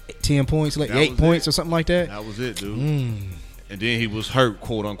 10 points, like That 8 was points it. or something like that. That was it, dude. And then he was hurt,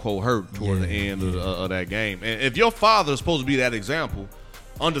 quote unquote, hurt toward the end of that game. And if your father is supposed to be that example,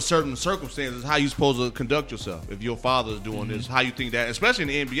 under certain circumstances, how you supposed to conduct yourself? If your father is doing this, how you think that? Especially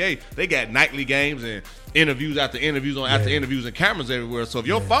in the NBA, they got nightly games and interviews after interviews after interviews and cameras everywhere. So if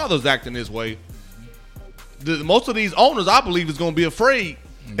your father's acting this way, most of these owners, I believe, is going to be afraid.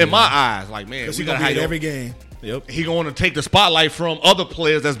 In my eyes, like, man, Because we he gotta gonna have be at every game. Yep. he going to take the spotlight from other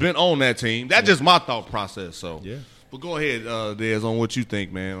players that's been on that team. That's just my thought process. So, Yeah. But go ahead, Dez, on what you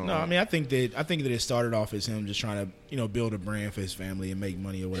think, man. No, I mean, I think that it started off as him just trying to, you know, build a brand for his family and make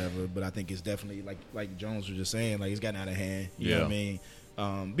money or whatever. But I think it's definitely like Jones was just saying, like, it's gotten out of hand. You know what I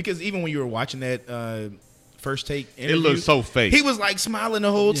mean? Because even when you were watching that First Take interview, it looks so fake. he was like smiling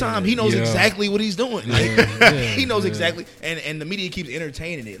the whole time. He knows exactly what he's doing. Like, he knows exactly, and the media keeps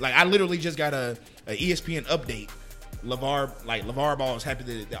entertaining it. Like I literally just got a ESPN update. LeVar Ball is happy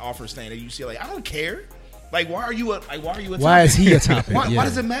that the offer is staying at UCLA. I don't care. Like why are you a topic? Why is he a topic? Why Yeah.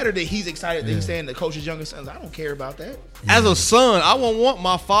 does it matter that he's excited that he's saying the coach's younger sons? I don't care about that. As a son, I won't want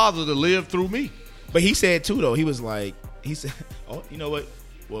my father to live through me. But he said too though. He said, oh, you know what?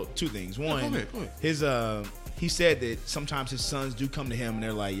 Well, two things. One, go ahead. his he said that sometimes his sons do come to him and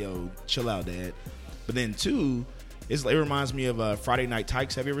they're like, "Yo, chill out, Dad." But then two, it reminds me of Friday Night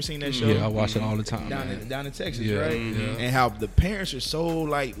Tykes. Have you ever seen that show? Yeah, I watch it all the time. Down in Texas, Yeah, right? yeah. And how the parents are so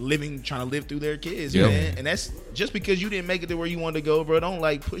like trying to live through their kids, Yep. man. And that's just because you didn't make it to where you wanted to go, bro. Don't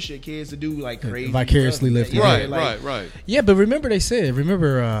like push your kids to do like crazy Vicariously stuff. live through Yeah, Right, like, right. Yeah, but remember they said,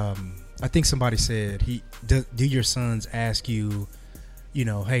 I think somebody said do your sons ask you, you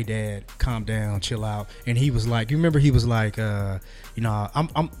know, hey dad, calm down, chill out. And he was like, you remember he was like, you know,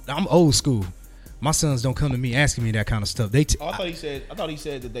 I'm old school. My sons don't come to me asking me that kind of stuff. I thought he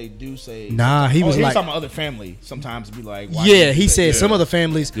said that they do say. Nah, he was like talking about other family. Sometimes be like, why yeah, he said some other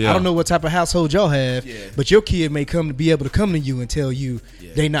families. Yeah. I don't know what type of household y'all have, Yeah. but your kid may be able to come to you and tell you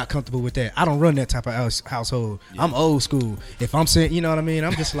they not comfortable with that. I don't run that type of household. I'm old school. If I'm saying, you know what I mean,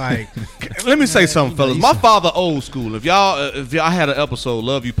 I'm just like, Let me say something, fellas. My father old school. If y'all had an episode,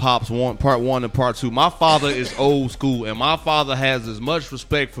 Love You Pops, part 1 and part 2, my father is old school, and my father has as much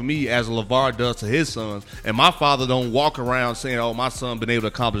respect for me as LeVar does to his sons. And my father don't walk around saying, oh, my son been able to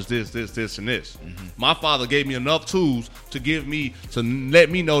accomplish this, and this. Mm-hmm. My father gave me enough tools to let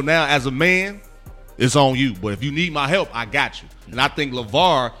me know now as a man, it's on you. But if you need my help, I got you. And I think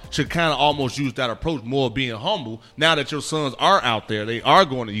LeVar should kind of almost use that approach, more of being humble. Now that your sons are out there, they are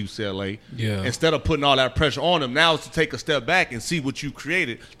going to UCLA. Yeah. Instead of putting all that pressure on them, now it's to take a step back and see what you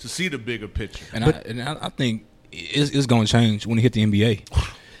created, to see the bigger picture. And I think it's going to change when he hit the NBA.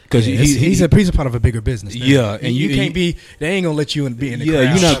 Because he's a part of a bigger business. Man. Yeah, and you can't be. They ain't gonna let you be in the crowd.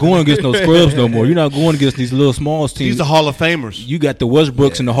 You're not going against no scrubs no more. You're not going against these little small teams. These are Hall of Famers. You got the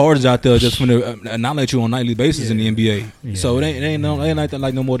Westbrooks and the Hardys out there just want to annihilate you on a nightly basis in the NBA. Yeah. So it ain't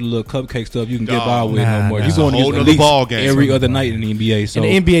like no more the little cupcake stuff you can get by with no more. You're going against at least ball game. every other night in the NBA. So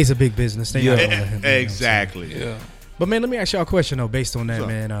and the NBA is a big business. They not gonna let him, exactly. Yeah. But man, let me ask y'all a question though. Based on that,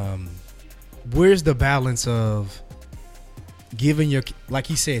 man, where's the balance of giving your, like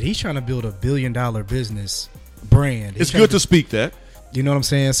he said, he's trying to build $1 billion business brand. It's good to speak that. You know what I'm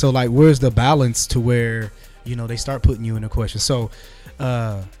saying? So like, where's the balance to where, you know, they start putting you in a question? So,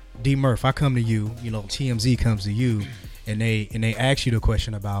 D Murph, I come to you, you know, TMZ comes to you, and they ask you the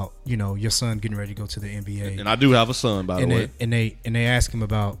question about, you know, your son getting ready to go to the NBA. And I do have a son, by the way. And they ask him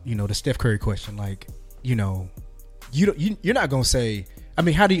about, you know, the Steph Curry question, like, you know, you're not gonna say. I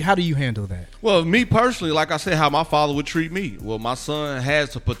mean, how do you handle that? Well, me personally, like I said, how my father would treat me. Well, my son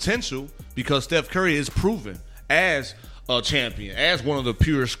has the potential because Steph Curry is proven as a champion, as one of the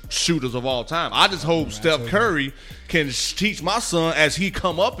purest shooters of all time. I just hope Steph Curry can teach my son as he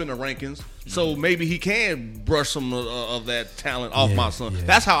come up in the rankings, so maybe he can brush some of that talent off my son. Yeah.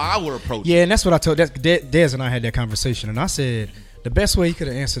 That's how I would approach it. Yeah, and that's what I told Dez and I had that conversation, and I said the best way he could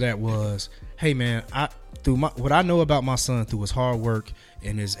have answered that was, hey man, what I know about my son through his hard work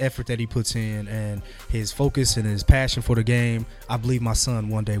and his effort that he puts in and his focus and his passion for the game, I believe my son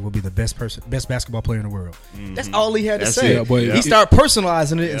one day will be the best basketball player in the world. Mm-hmm. That's all he had to say. It, but he started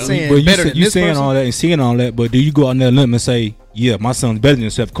personalizing it and saying but better than you this saying person. all that and seeing all that, but do you go out there and say, yeah, my son's better than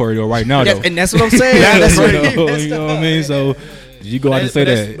Steph Curry right now, though? And that's what I'm saying. That's you know what I mean? So you go out and say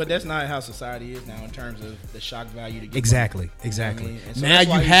that. But that's not how society is now in terms of the shock value to get exactly. You know what I mean? So now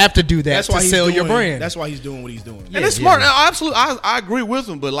you have to do that to sell your brand. That's why he's doing what he's doing. And it's smart. Absolutely, I agree with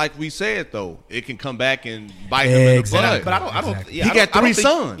him. But like we said, though, it can come back and bite him in the butt. But I don't. Yeah, he got 3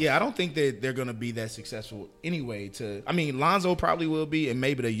 sons. Yeah, I don't think that they're going to be that successful anyway. I mean, Lonzo probably will be, and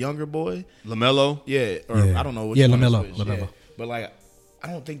maybe the younger boy, LaMelo. Yeah, I don't know. Which LaMelo. Yeah. But like, I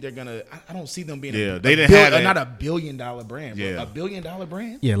don't think they're gonna. I don't see them being. Yeah, they didn't have that. Not $1 billion brand. Yeah, $1 billion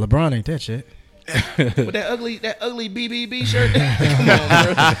brand. Yeah, LeBron ain't that shit. With that ugly BBB shirt. Come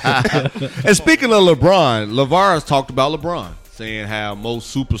on, bro. And speaking of LeBron, LeVar has talked about LeBron, saying how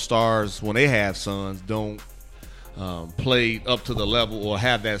most superstars, when they have sons, don't play up to the level or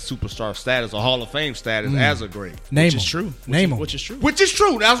have that superstar status or Hall of Fame status as a great. Which is true. Name them. Which is true. Which is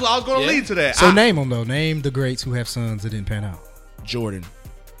true. That's what I was going to lead to that. So name them though. Name the greats who have sons that didn't pan out. Jordan.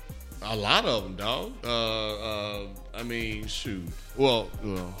 A lot of them, dog. I mean, shoot. Well,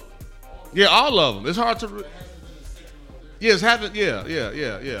 yeah, all of them. It's hard to. Yes, haven't. Yeah.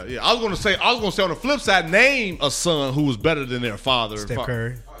 I was gonna say on the flip side, name a son who was better than their father. Steph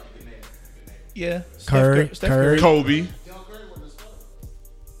Curry. Yeah. Curry. Kobe.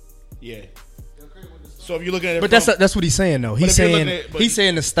 Yeah. So if you're looking at it, but that's what he's saying though. He's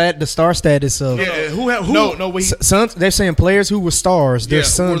saying the star status of who sons. They're saying players who were stars, their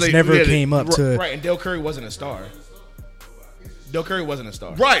sons never came up to right. And Del Curry wasn't a star. Del Curry wasn't a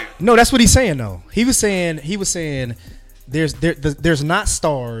star. Right. No, that's what he's saying though. He was saying there's not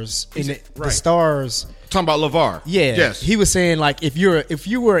stars in the stars. Talking about LeVar. Yeah. Yes. He was saying like if you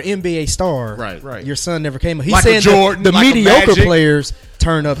were an NBA star, right. your son never came up. He's like saying Jordan, the like mediocre players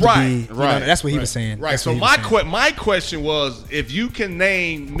turn up to be right. That's what he was saying. Right. So my question was, if you can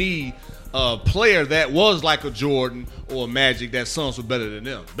name me a player that was like a Jordan or a Magic that sons were better than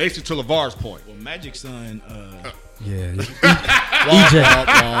them, basically to LeVar's point. Well, Magic's son Yeah. EJ.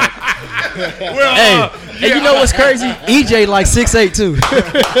 Well, Hey, and you know what's crazy? EJ like 6'8" too.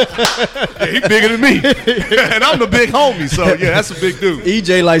 yeah, he bigger than me, and I'm the big homie. So yeah, that's a big dude.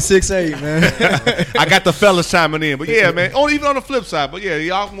 EJ like 6'8", man. I got the fellas chiming in, but yeah, man. Even on the flip side, but yeah,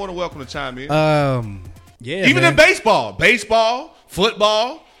 y'all more than welcome to chime in. Yeah. Even man. in baseball,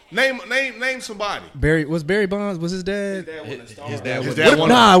 football. Name somebody. Barry Bonds was his dad. His dad was Dad wasn't-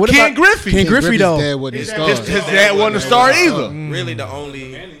 Nah, what Ken about Griffey. Ken Griffey though. Dad wasn't his star. His dad wasn't a star either.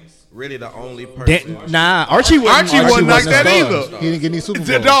 Really the only person. Nah, Archie wasn't like wasn't that a star. either. He didn't get any Super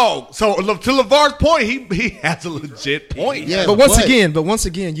The Bowls. dog. So to LeVar's point, he has a legit point. Yeah, But once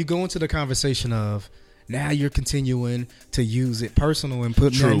again, you go into the conversation of now you're continuing to use it personal and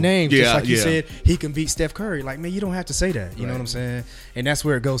putting True. that name. Yeah, Just like you yeah. said, he can beat Steph Curry. Like, man, you don't have to say that. You know what I'm saying? And that's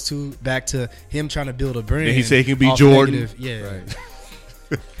where it goes back to him trying to build a brand. Then he said he can beat off Jordan. negative.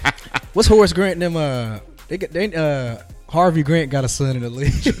 Yeah. What's Horace Grant and them? Harvey Grant got a son in the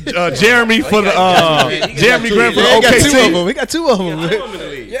league. Jeremy for the Jeremy Grant for the He got two of OKC. them. We got two of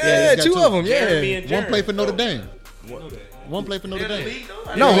them. Yeah, got two two. of them. Jeremy Yeah. and One Jeremy. play for Notre Dame. One play for Notre Dame.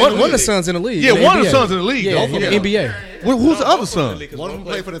 No, one of the sons in the league. Yeah, in the one of the NBA. sons in the league. Yeah, though. in the NBA. Who's the other son? One of them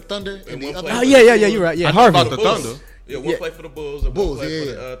played for the Thunder and the other. Oh yeah, you're right. Yeah, I know Harvey. about the Thunder. Yeah, one play for the Bulls and Bulls, one play yeah,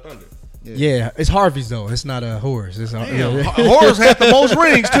 for the Thunder. Yeah, it's Harvey's though. It's not a Horace. It's Damn, Horace had the most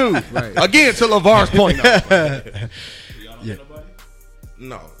rings too. Right. Again, to LeVar's point.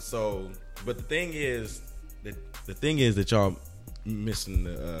 No, so but the thing is that y'all missing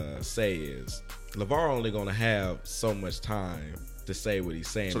to say is LeVar only gonna have so much time to say what he's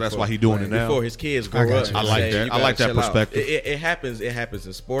saying. So that's before- why he doing it now. Before his kids grow got up. you. and I like say, that. "You I like gotta that chill out." perspective. It happens. It happens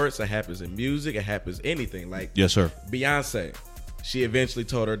in sports. It happens in music. It happens anything. Like Yes, sir. Beyonce, she eventually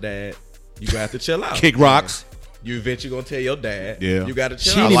told her dad, "You got to chill out." Kick rocks. You eventually gonna tell your dad, Yeah. you got to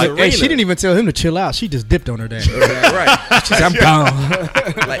chill She out. didn't, like- even, hey, she didn't even tell him to chill out. She just dipped on her dad. right. She said, I'm gone.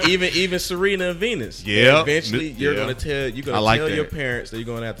 Like even Serena and Venus. Yeah. Eventually, you're Yeah. gonna tell I like tell your that. parents that you're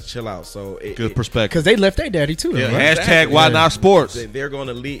gonna have to chill out. So Good perspective. Because they left their daddy too. Yeah, though, right? hashtag why not sports. They're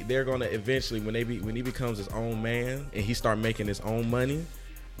gonna lead. They're gonna eventually when he becomes his own man and he start making his own money.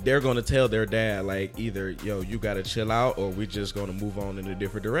 They're gonna tell their dad like either you gotta chill out or we're just gonna move on in a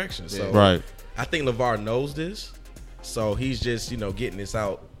different direction. So Right. I think LeVar knows this, so he's just getting this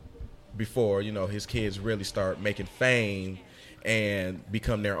out before his kids really start making fame and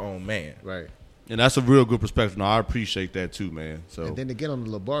become their own man. Right. And that's a real good perspective. No, I appreciate that too, man. So And then again on the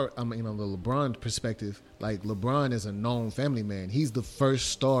LeBron perspective, like LeBron is a known family man. He's the first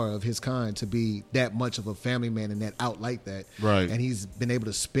star of his kind to be that much of a family man and that out like that. Right. And he's been able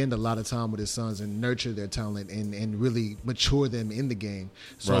to spend a lot of time with his sons and nurture their talent and really mature them in the game.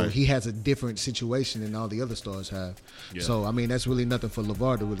 So Right. he has a different situation than all the other stars have. Yeah. So I mean that's really nothing for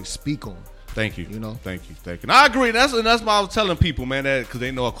LeVar to really speak on. thank you. You know? Thank you. And I agree. That's why I was telling people, man, that because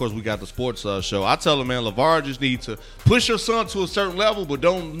they know, of course, we got the sports show. I tell them, man, LeVar just needs to push your son to a certain level, but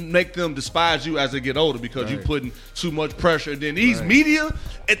don't make them despise you as they get older because you putting too much pressure. And then these media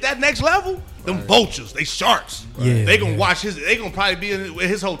at that next level, them vultures, they sharks. Yeah. They gonna watch his. They gonna probably be in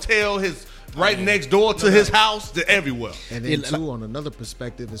his hotel, his right next door to his house, to everywhere. And then too, on another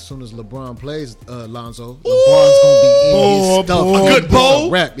perspective, as soon as LeBron plays Lonzo, LeBron's gonna be in his stuff. A good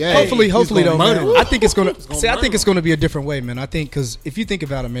bowl. Rap, yeah. Hopefully He's though, gonna man. murder I think it's gonna. gonna See, I think murder it's gonna be a different way, man. I think because if you think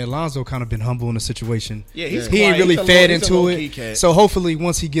about it, man, Lonzo kind of been humble in the situation. Yeah, he's he ain't quiet. really He's a fed low- he's a into low-key it. cat. So hopefully,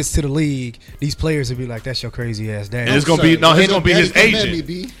 once he gets to the league, these players will be like, "That's your crazy ass dad." And it's gonna be it's gonna be his Daddy, come at me, agent.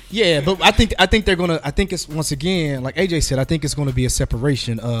 B. Yeah, but I think they're gonna. I think it's once again, like AJ said, I think it's gonna be a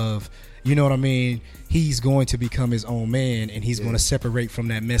separation of. You know what I mean? He's going to become his own man, and he's going to separate from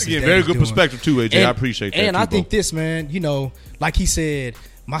that message. Yeah, that very he's good doing. perspective too, AJ. I appreciate that. And too, I think bro. this, man, like he said,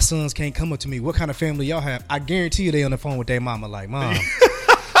 my sons can't come up to me. What kind of family y'all have? I guarantee you they on the phone with their mama like, Mom.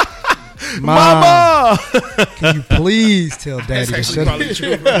 Mama. Can you please tell daddy to shut up?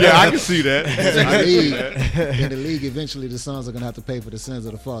 Yeah, I can see that. In the league, eventually the sons are gonna have to pay for the sins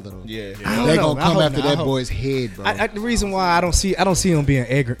of the father. Though. Yeah. They're know. gonna I come hope after not. I that hope- boy's head, bro. The reason why I don't see him being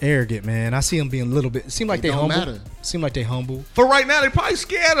arrogant, man. I see him being a little bit. It seem like It they don't humble. matter. Seem like they humble. For right now, they probably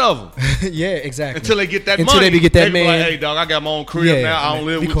scared of him Yeah, exactly. until they get that Until money. they get that be man. Like, hey, dog, I got my own crib Yeah, now. I don't man,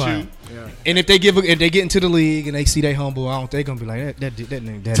 live be with quiet. you. And if they get into the league and they see they humble, they gonna be like that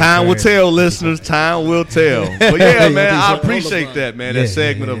nigga. Time will tell, listeners. Time will tell. But yeah, Yeah, man, I these are appreciate all that, man. Yeah, That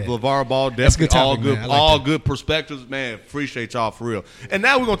segment yeah, of yeah. LeVar Ball, That's a good definitely all topic, good, man. I like all that. good perspectives, man. Appreciate y'all for real. And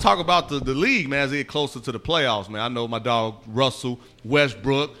now we're gonna talk about the league, man, as they get closer to the playoffs, man. I know my dog Russell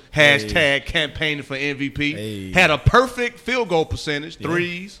Westbrook hashtag campaigning for MVP Hey. had a perfect field goal percentage,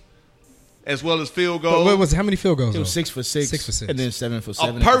 threes, as well as field goals. What was it? How many field goals? It was though? 6 for 6. 6 for 6. And then 7 for A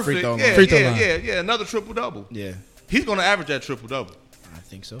 7. at the free perfect, throw line. yeah, Free throw yeah, line. yeah, another triple double. Yeah. he's going to average that triple double. I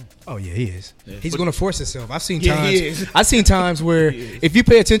think so. Oh yeah, he is. Yeah. He's going to force himself. I've seen Yeah, times. he is. I've seen times where if you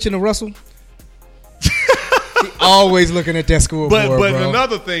pay attention to Russell, he always looking at that scoreboard, But bro.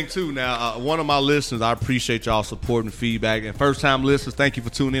 another thing too. Now, one of my listeners, I appreciate y'all support and feedback. And first time listeners, thank you for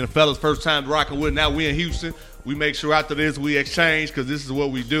tuning in. Fellas, first time rocking with. Now we in Houston. We make sure after this we exchange because this is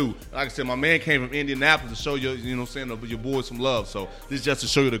what we do. Like I said, my man came from Indianapolis to show you, you know what I'm saying, your boys some love. So this is just to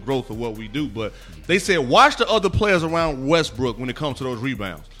show you the growth of what we do. But they said watch the other players around Westbrook when it comes to those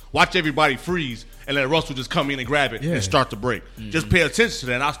rebounds. Watch everybody freeze and let Russell just come in and grab it and start the break. Just pay attention to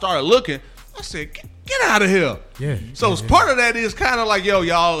that. And I started looking. I said, get out of here. Yeah. So part of that is kind of like, yo,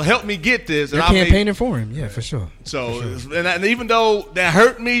 y'all help me get this. They're campaigning for him. Yeah, for sure. So, and even though that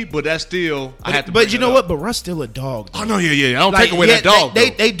hurt me, but that's still, I had to. But you know what? But Russ still a dog. Oh no, yeah. I don't Like, take away yeah, that dog.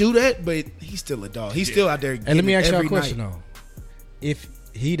 They do that, but he's still a dog. He's still out there. And let me ask you a every question night. though: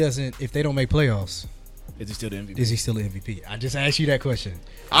 if they don't make playoffs, Is he still the MVP? is he still the MVP? I just asked you that question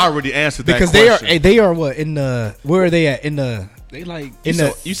I already answered that because question. they are what in the where are they at in the They like in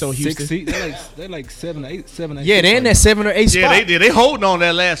the You so Houston. 6 seed. They're like 7, 8, 7, 8. yeah they're in that 7 or 8 spot. Yeah, they holding on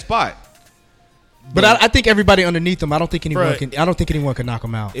that last spot. But I think everybody underneath them. I don't think anyone Bruh. can. I don't think anyone can knock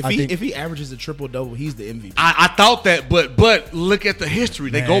them out. If he averages a triple double, he's the MVP. I thought that, but look at the history.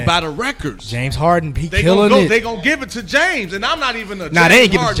 They go Man. by the records. James Harden, he They killing gonna go. it. They gonna give it to James, and I'm not even a. Nah, they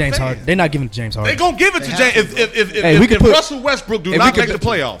ain't giving it to Harden James fan. Harden. They're not giving it to James Harden. They gonna give it to They James have to, if Hey, we could if put- Russell Westbrook do Hey, we not could make the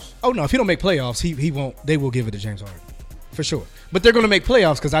put- playoffs. Oh no, if he don't make playoffs, he won't. They will give it to James Harden for sure. But they're going to make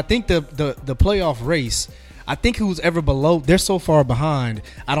playoffs because I think the playoff race. I think who's ever below, they're so far behind.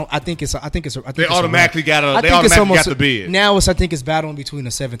 I think it's. They automatically got I they think it's automatically almost got the bid. now. I think it's battling between the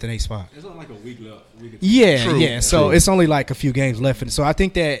 7th and 8th spot. It's only like a week left. Yeah, True, yeah. So true. it's only like a few games left. So I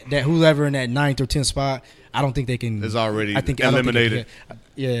think that whoever in that 9th or 10th spot, I don't think they can. Is already I don't think they can eliminated. get-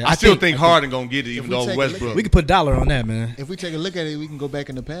 yeah, I still think Harden gonna get it, even we though take a Westbrook. we could put a dollar on that, man. If we take a look at it, we can go back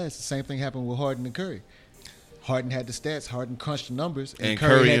in the past. The same thing happened with Harden and Curry. Harden had the stats. Harden crunched the numbers, And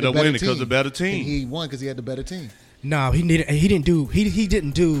Curry had ended the up better winning 'cause of team. the better team. And he won because he had the better team. No, he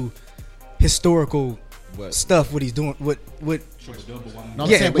didn't do historical What? stuff. What he's doing, what No, I'm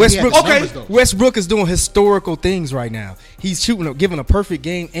yeah, saying, but he had Westbrook. the Okay, numbers, though. Westbrook is doing historical things right now. He's giving a perfect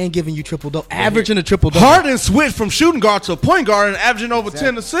game and giving you triple double, averaging a triple double. Harden switched from shooting guard to a point guard and averaging over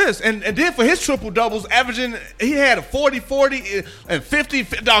 10 assists. And then for his triple doubles, he had a 40, and 50.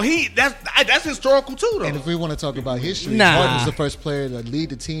 Dog, that's historical too, though. And if we want to talk about history, Nah. Harden was the first player to lead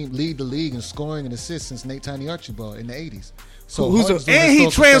the league in scoring and assists since Nate Tiny Archibald in the 80s. So Who's Harden's doing And he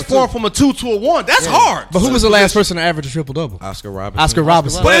historical stuff, transformed too. from a 2 to a 1. That's hard. But who was the last person to average a triple double? Oscar Robertson. Oscar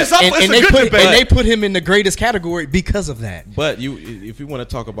Robertson. But it's a they good put, debate. and they put him in the greatest category because of that. But if you want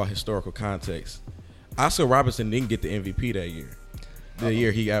to talk about historical context, Oscar Robertson didn't get the MVP that year. The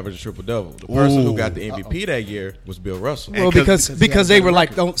year he averaged a triple double. The person who got the MVP that year was Bill Russell. Well, because because he they had a were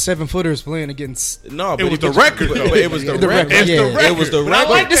better like 7-footers playing against. No, It was the record, but though. it was the The record. record, yeah. It was the But I record.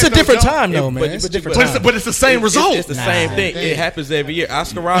 like It's a that, different though, time, though, man. but- It's a but- different But time. it's the same result. It's the same thing. Hey. It happens every year.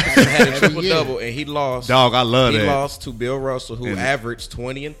 Oscar Robertson had a triple year. double, and he lost. Dog, I love He that. lost to Bill Russell, who And- averaged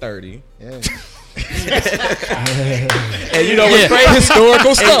 20 and 30. Yeah. And you know what's crazy?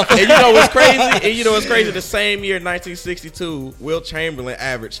 Historical stuff. And you know what's crazy? And you know what's crazy? The same year, 1962, Will Chamberlain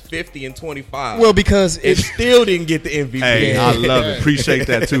averaged 50 and 25. Well, because and still didn't get the MVP. Hey, Yeah. I love it. Appreciate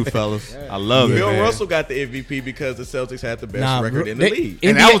that too, fellas. I love it. Bill man. Russell got the MVP because the Celtics had the best Nah, record bro, in the they- league.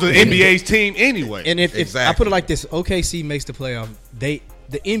 And that was the NBA NBA's team anyway. And if I Exactly. put it like this, OKC makes the playoff. The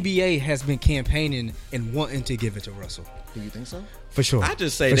NBA has been campaigning and wanting to give it to Russell Do you think so? for sure. I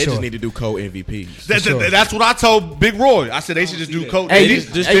just say For they sure. just need to do co-MVPs. sure. That's what I told Big Roy. I said they should just do coach. Hey, They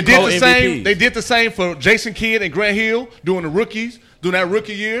just did do the co-MVPs. same. They did the same for Jason Kidd and Grant Hill doing the rookies, doing that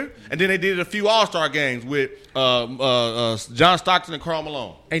rookie year, and then they did a few All-Star games with John Stockton and Karl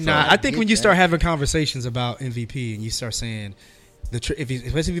Malone. Hey, So- nah, I think when you that. start having conversations about MVP and you start saying especially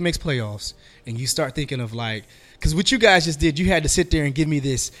if he makes playoffs, and you start thinking of like, because what you guys just did, you had to sit there and give me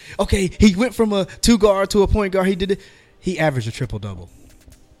this. Okay, he went from a 2 guard to a point guard. He did it. He averaged a triple double.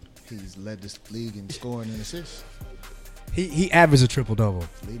 He's led this league in scoring and assists. He averaged a triple double.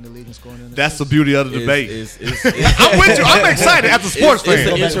 Leading the league in scoring and That's the assists. beauty of the debate. It's I'm with you. I'm excited as a sports it's fan.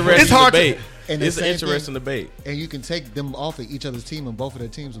 an interesting It's hard debate. And It's the an same interesting thing- debate. And you can take them off of each other's team, and both of their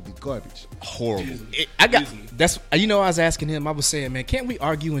teams would be garbage. Horrible. I was asking him. I was saying, man, can't we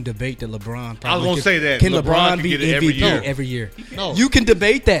argue and debate that LeBron? Probably I was gonna could- say that. Can LeBron LeBron could be get it every MVP year. every year? No. You can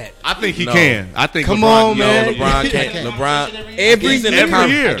debate that. I think he No. can. I think. Come LeBron on, can. man. No, LeBron I can't. can't. LeBron Every he's in the every con-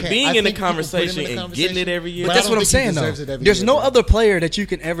 year. I can't. being I in the think you can put him conversation in the and getting it every year. But I that's don't what I'm think he saying, deserves though. it every There's year, no bro. other player that you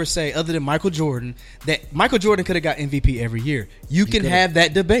can ever say other than Michael Jordan that Michael Jordan could have got MVP every year. You can could've. have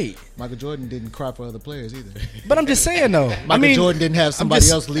that debate. Michael Jordan didn't cry for other players either. But I'm just saying though. Michael Jordan didn't have somebody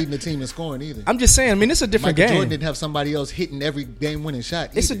just- else leading the team in scoring either. I'm just saying. I mean, it's a different Michael game. Jordan didn't have somebody else hitting every game-winning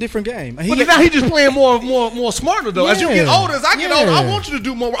shot. It's a either. different game. But now he just playing more smarter though. As you get Yeah. older, as I get Yeah. older, I want you to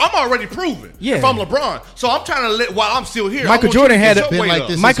do more. I'm already proven. Yeah. If I'm LeBron, so I'm trying to let while I'm still here. Michael I want Jordan you to had get a- your Been weight like up.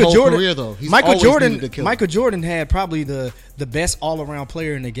 this Michael his whole Jordan, career, though. He's Michael always Jordan, needed to kill Michael Jordan had probably the best all around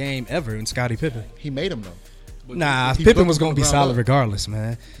player in the game ever in Scottie Pippen. He made him though. Nah, he Pippen built was him going to from be the ground solid up. regardless,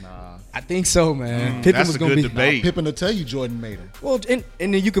 man. I think so, man. Pippen that's was a going good to be debate. Pippen will tell you Jordan made him. Well, and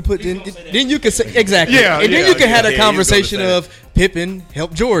then you could put then you could say exactly, Yeah, and then yeah, you can yeah, have yeah, a you was conversation gonna say of Pippen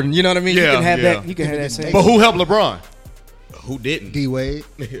helped Jordan. You know what I mean? Yeah, you can have yeah. that. You can have that same. But who helped LeBron? Who didn't? D Wade,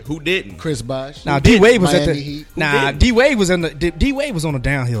 Who didn't? Chris Bosh. Now D Wade was at Miami the. Heat. Nah, D Wade was on the. D Wade was on a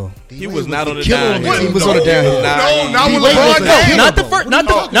downhill. He was not on the killer downhill. on He was on a downhill. No, not D with Wade was LeBron. a No. killer. Not the bro. first. What are you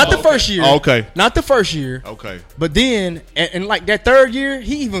talking Not the about? first year. Oh, okay. Not the first year. Okay. But then, and like that third year,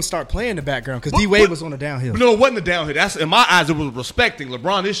 he even started playing the background because D Wade was on a downhill. No, it wasn't a downhill. That's in my eyes. It was respecting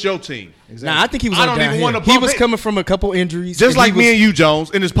LeBron. It's your team. Nah, I think he was I on don't a even downhill. wanna He bump was it. coming from a couple injuries. Just and like he me was- and you,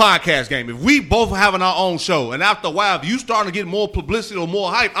 Jones, in this podcast game. If we both having our own show, and after a while, if you starting to get more publicity or more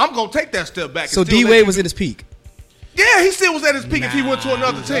hype, I'm gonna take that step back. So and still D let Wade you- was at his peak. Yeah, he still was at his peak if he went to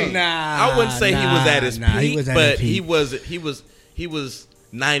another team. I wouldn't say he was at his peak, he was at but his peak. he was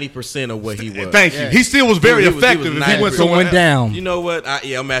 90% of what he was. Thank you. He still was very He was effective if he went 90%. somewhere Going down. You know what? I'm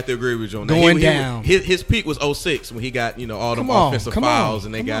gonna have to agree with you on that. Going He down. His peak was 06 when he got all them Come on, offensive come fouls on,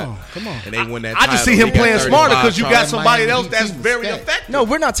 and they come got on, come on. and they won that. I just see title. him They got playing smarter 35 because you got tries. somebody Miami else Heat that's team was very stacked. effective. No,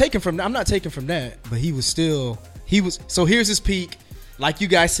 we're not taking from. I'm not taking from that. But he was still. He was. So here's his peak, like you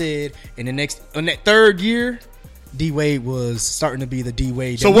guys said. In the next, on that third year, D Wade was starting to be the D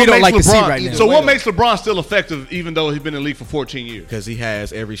Wade that So we what don't makes like to see LeBron? right now. So what makes LeBron still effective, even though he's been in the league for 14 years? Because he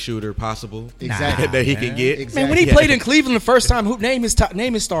has every shooter possible Exactly. that he can get. Man, when he Yeah. played in Cleveland the first time, who name his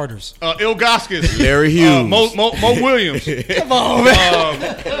starters? Ilgauskas, Larry Hughes. Mo Williams. Come on, man.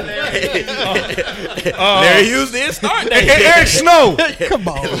 Larry Hughes did start that. Eric Snow. Come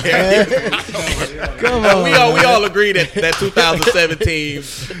on, man. Come on. we all agree that 2017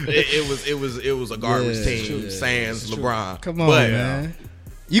 it was a garbage team. Sans LeBron. Come on, But, man.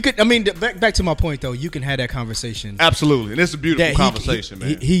 You could. I mean, back to my point though. You can have that conversation. Absolutely, and it's a beautiful That conversation,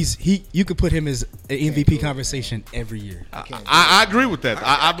 man. You could put him as an MVP conversation every year. I agree with that.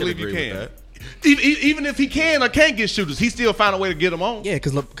 I believe you agree can. with Even if he can or can't get shooters, he still find a way to get them on. Yeah,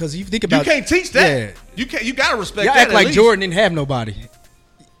 because you think You about can't teach that. Yeah. You can't. You gotta respect Y'all that. act at like least. Jordan didn't have nobody.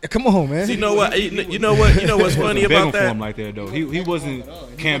 Come on, man. You know what? You know what's funny Begging about for him that? like that though. He wasn't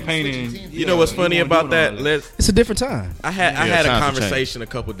campaigning. You know what's funny about that? It's a different time. I had a times have conversation a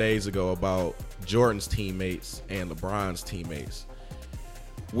couple days ago about Jordan's teammates and LeBron's teammates.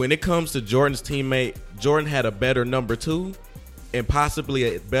 When it comes to Jordan's teammate, Jordan had a better number 2 and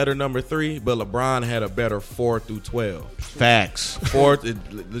possibly a better number 3, but LeBron had a better 4 through 12. Facts. Fourth, I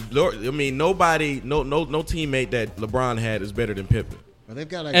mean, no teammate that LeBron had is better than Pippen. Well, they've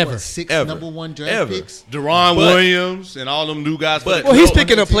got like Ever. what, 6 Ever. number 1 draft Ever. picks. Deron But- Williams and all them new guys. but- Well, he's No,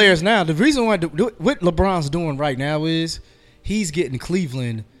 picking up 118. players now. The reason why what LeBron's doing right now is he's getting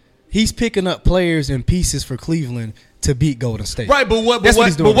Cleveland. He's picking up players and pieces for Cleveland to beat Golden State. Right, but what That's what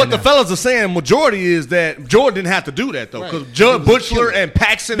he's doing right the now. fellas are saying, majority is that Jordan didn't have to do that though, because Right. Judd He was a Butler killer. and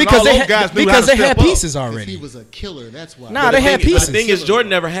Paxson because and all those guys knew how because to they step had up. pieces 'Cause already. he was a killer. That's why. Nah, they had pieces. The thing is, Jordan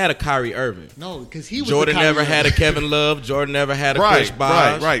never had a Kyrie Irving. No, because he was Jordan the Kyrie never had a Irving. Kevin Love. Jordan never had a Chris Right,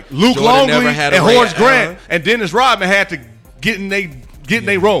 Bosh. right. Luke Jordan Longley never had a and Ray Horace Grant Allen. and Dennis Rodman had to get in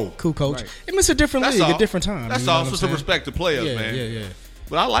they role. Cool coach. Right. I mean, it's a different That's league, all. a different time. That's you know all. what I'm Just to saying? respect the players, Yeah, man. yeah.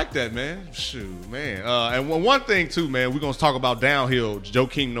 But I like that, man. Shoot, man. And one thing too, man. We're gonna talk about downhill.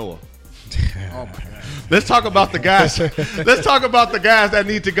 Joakim Noah. Oh my God. Let's talk about the guys. Let's talk about the guys that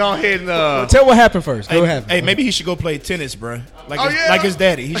need to go ahead and. Tell what happened first. Go ahead. Hey, maybe he should go play tennis, bro. Oh, yeah. Like his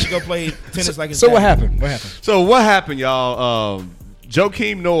daddy. He should go play tennis like his So daddy. what happened? What happened? So what happened, y'all?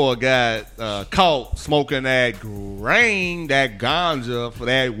 Joakim Noah got caught smoking that grain, that ganja for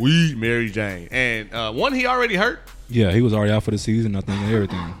that weed, Mary Jane, and one he already hurt. Yeah, he was already out for the season. I think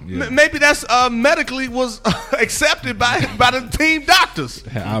everything. Yeah. Maybe that's medically was accepted by the team doctors.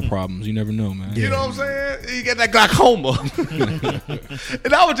 Had eye problems. You never know, man. You know what I'm saying? You get that glaucoma.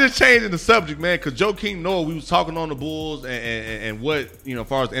 And I was just changing the subject, man, because Joakim Noah, we was talking on the Bulls and what, as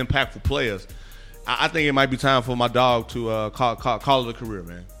far as impactful players. I think it might be time for my dog to call it a career,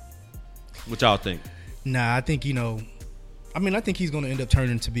 man. What y'all think? Nah, I think I think he's going to end up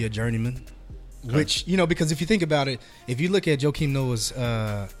turning to be a journeyman. Which because if you think about it, if you look at Joakim Noah's,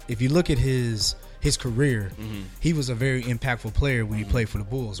 if you look at his his career, he was a very impactful player when he played for the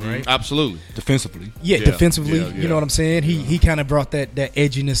Bulls, right? Absolutely. Defensively. Yeah, Yeah. defensively, Yeah, you yeah. know what I'm saying? He kind of brought that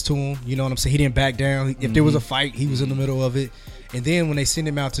edginess to him, you know what I'm saying? He didn't back down. If there was a fight, he was in the middle of it. And then when they sent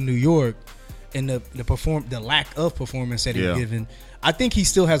him out to New York and the lack of performance that he Yeah. given, I think he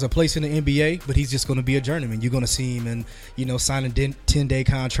still has a place in the NBA, but he's just going to be a journeyman. You're going to see him in, signing 10-day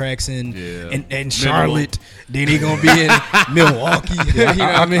contracts in Charlotte. Then he's going to be in Milwaukee. You know what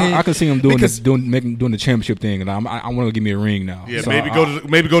I mean? I can see him doing Because- doing the championship thing, and I want to give me a ring now. Yeah, So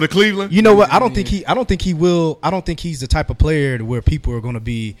maybe go to Cleveland. You know what? I don't think he will. I don't think he's the type of player to where people are going to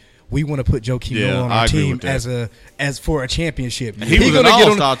be. We want to put Joakim Yeah, Noah on I our agree team with that. as for a championship. He was an gonna get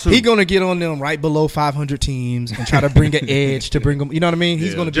all-star, on, too. He's going to get on them right below 500 teams and try to bring an edge to bring them. You know what I mean?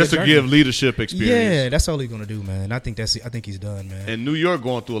 He's Yeah, going to be just a to journeyman. give leadership experience. Yeah, that's all he's going to do, man. I think he's done, man. And New York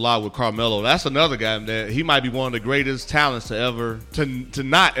going through a lot with Carmelo. That's another guy that he might be one of the greatest talents to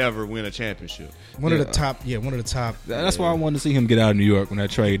not ever win a championship. One of the top. That's why I wanted to see him get out of New York when that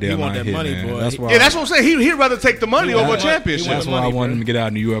trade deadline want that hit, money, man. boy. That's why. Yeah, that's what I'm saying. He'd rather take the money over a want- championship. he That's the why I money, wanted bro. him to get out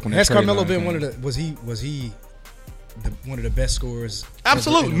of New York when that Has trade Carmelo deadline been one came. of the was he one of the best scorers?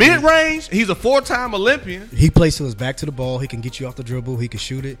 Absolutely. ever in the league? Mid-range, he's a 4-time Olympian. He plays to his back to the ball. He can get you off the dribble. He can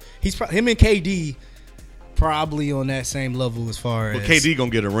shoot it. Him and KD probably on that same level as far But as KD going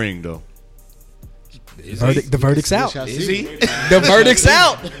to get a ring, though. the verdict's out. shall Is see. he? The verdict's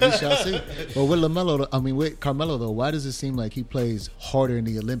out. We shall see. But with Carmelo though, why does it seem like he plays harder in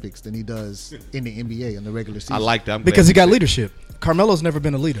the Olympics than he does in the NBA in the regular season? I like that. I'm Because he glad got you leadership. Carmelo's never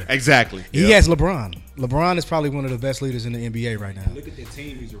been a leader. said- Exactly. He Yeah. has LeBron. LeBron is probably one of the best leaders in the NBA right now. Look at the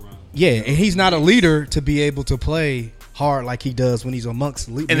team he's around. Yeah, and he's not a leader to be able to play hard like he does when he's amongst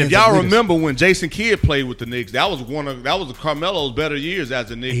And if y'all remember when Jason Kidd played with the Knicks, that was Carmelo's better years as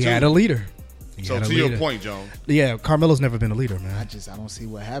a Knicks. he too. had a leader. He So had a to your leader. point, Jones. Yeah, Carmelo's never been a leader, man. I don't see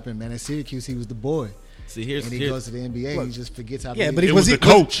what happened, man. At Syracuse, he was the boy. See, here's And he goes to the NBA, he just forgets how to Yeah, be but a he It was was he the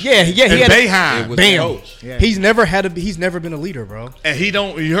coach. Yeah, he And had Boeheim. It was Bam. the coach. Yeah. He's never been a leader, bro. And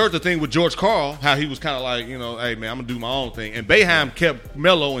you heard the thing with George Karl, how he was kind of like, hey man, I'm gonna do my own thing. And Boeheim kept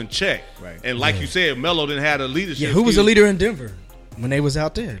Melo in check. Right. And like you said, Melo didn't have the leadership. Yeah, who was the skills. leader in Denver when they was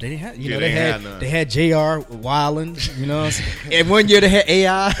out there? They didn't have, Yeah, they they had had none. they had J.R. Weiland, you know what I'm saying? And one year they had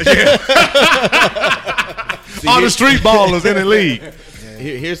AI. All the street ballers in the league.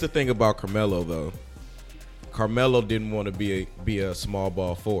 Here's the thing about Carmelo though. Carmelo didn't want to be a small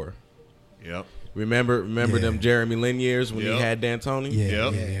ball four. Yep. Remember Yeah. them Jeremy Lin years when Yep. he had D'Antoni? Yeah.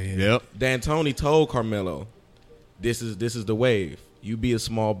 Yep. Yep. D'Antoni told Carmelo, "This is the wave. You be a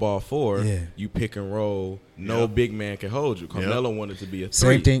small ball four. Yeah. You pick and roll. No Yep. big man can hold you." Carmelo wanted to be a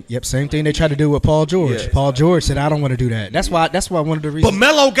three. Same thing. Yep, same thing they tried to do with Paul George. Yes. Paul George said, "I don't want to do that." That's why one of the But reasons.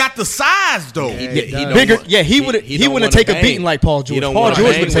 Melo got the size though. He don't Bigger, want- yeah, he would don't wouldn't wanna take a bang. beating like Paul He George. don't Paul wanna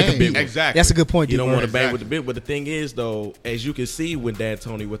George bang would take a with beating. him. Exactly. That's a good point. You don't want to Exactly. bang with the big. But the thing is, though, as you can see with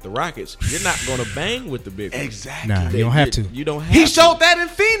D'Antoni with the Rockets, you're not going to bang with the big. ones. Exactly. Nah, you don't have to. You don't have He to. showed that in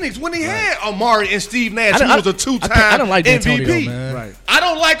Phoenix when he had Amari and Steve Nash, who was a two-time I don't like D'Antoni, MVP. though, man. Right. I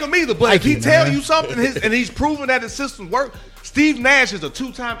don't like him either, but Like if he him, tell man. you something and he's proven that his system work, Steve Nash is a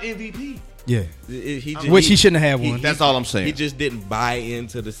two-time MVP. Yeah, Which he shouldn't have had one. That's all I'm saying. He just didn't buy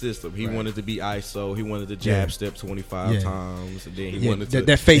into the system. He wanted to be ISO. He wanted to jab Yeah. step 25 Yeah. times. And then he Yeah, wanted to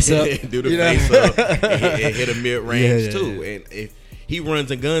that face up. do the You know? face up, and hit a mid range Yeah. too. And if he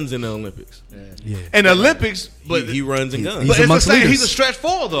runs and guns in the Olympics. yeah, In the Olympics, but he runs and guns. but it's the amongst same. leaders. He's a stretch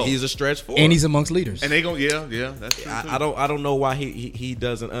four though. He's a stretch four. and he's amongst leaders. and they go, yeah, that's true. I don't know why he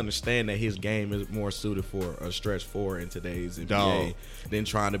doesn't understand that his game is more suited for a stretch four in today's NBA Dog. than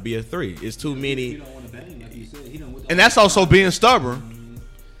trying to be a three. It's too many. And that's also being stubborn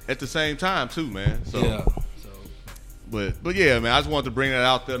at the same time too, man. So, Yeah. but yeah, man, I just wanted to bring that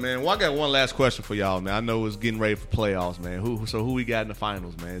out there, man. Well, I got one last question for y'all, man. I know it's getting ready for playoffs, man. Who we got in the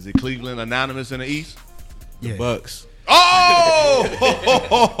finals, man? Is it Cleveland anonymous in the East? yeah. Bucks.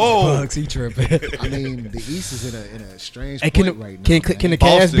 Oh, Bucks, he tripping. I mean, the East is in a strange Hey, point right now. can the man. Cavs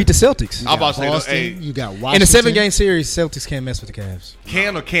Boston. beat the Celtics? You I'm got about to say, Boston, hey, you got Washington. In a 7-game series, Celtics can't mess with the Cavs.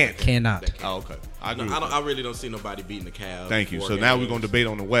 can or can't? Cannot. Oh, okay. I agree. I really don't see nobody beating the Cavs. Thank you. Four So now we're games. going to debate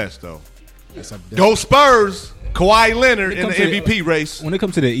on the West, though. That's a- Go Spurs! Kawhi Leonard in the comes to the- MVP race. When it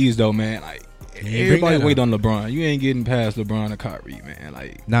comes to the East, though, man, like bring everybody that wait up. on LeBron. You ain't getting past LeBron and Kyrie, man.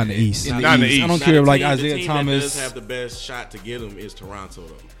 Like Not in the East. in the Not in the East. I don't East. care if like the Isaiah team that Thomas. does have the best shot to get him is Toronto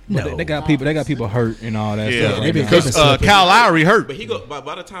though. But No. they got people. They got people hurt and all that Yeah, stuff. Right been- now. because Kyle Lowry hurt. But he go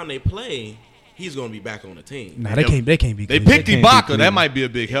by the time they play, he's going to be back on the team. Nah, they can't be. They Cleveland. picked can't Ibaka. beat That might be a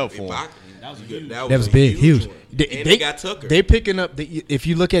big help for him. That That was big, huge. one. And they got Tucker. They picking up. If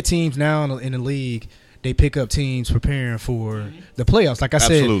you look at teams now in the league, they pick up teams preparing for the playoffs. Like I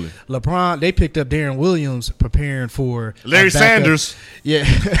Absolutely. said, LeBron, they picked up Darren Williams preparing for Larry a backup. Sanders. Yeah,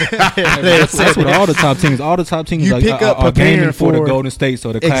 That's what all the top teams You are, pick up are gaming preparing for the for- Golden States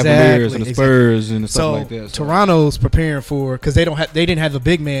or the Exactly, Cavaliers or the exactly. Spurs and stuff So like that. So Toronto's preparing for because they didn't have a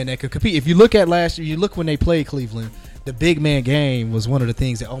big man that could compete. If you look at last year, you look when they played Cleveland, the big man game was one of the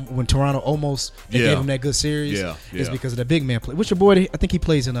things that when Toronto almost they Yeah. gave them that good series Yeah, is yeah. because of the big man play. What's your boy? I think he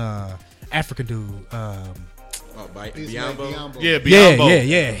plays in African dude. Biombo. Yeah, Yeah, Biombo.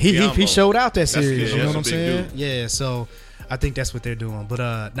 yeah. He Biombo. showed out that That's series. good. You know That's what I'm a big saying? dude. Yeah. So I think that's what they're doing.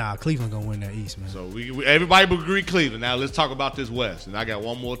 But Cleveland gonna win that East, man. So everybody would agree Cleveland. Now let's talk about this West. And I got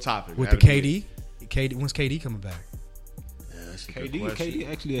one more topic. With the KD, when's KD coming back?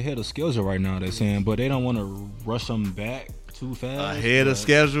 KD actually ahead of schedule right now. They're saying, but they don't want to rush them back too fast. Ahead of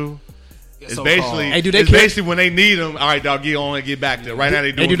schedule. It's So-called. basically, Hey, do they it's care- basically when they need them. All right, dog, get on and get back there. Right now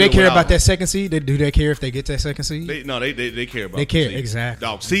they Hey, do. do they care about that second seed? Do they care if they get that second seed? They care about. They the care, seeding. exactly.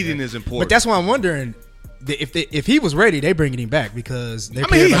 Dog, seeding is important. But that's why I'm wondering if he was ready, they bringing him back because they I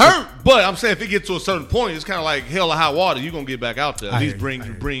care mean, he about hurt, but I'm saying if it gets to a certain point, it's kind of like hell or high water. You're gonna get back out there. I At least hear you, I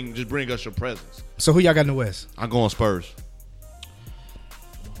hear you. bring us your presence. So who y'all got in the West? I'm going Spurs.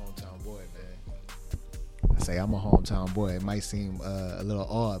 I'm a hometown boy, man. I say I'm a hometown boy. It might seem a little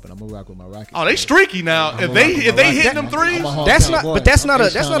odd, but I'm gonna rock with my Rockets. Oh, they streaky now. If they hitting them threes, That's not. But that's not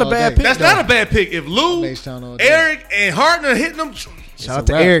a bad pick. that's not a bad pick. If Lou, H-Town all day. Eric, and Harden are hitting them, Shout out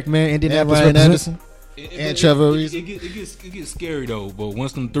to Eric, man. And Indianapolis Ryan represents- Anderson. And Trevor Ariza. It gets scary though. But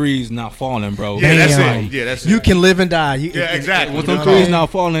once them threes not falling, bro. yeah, that's Damn. it. Yeah, that's You it. can live and die. Yeah, exactly. Once You them know threes what I mean? not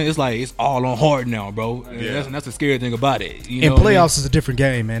falling, it's like it's all on hard now, bro. And Yeah. that's the scary thing about it. You In know what I mean? playoffs is a different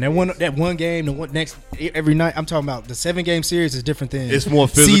game, man. That one game, the one next every night. I'm talking about the 7-game series is different than It's more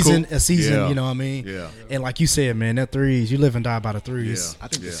physical. A season, Yeah. you know what I mean? Yeah. And like you said, man, that threes, you live and die by the threes. Yeah. I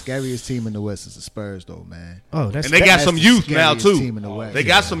think the scariest team in the West is the Spurs, though, man. Oh, that's And they got That's some the youth now scariest too. team in the West. They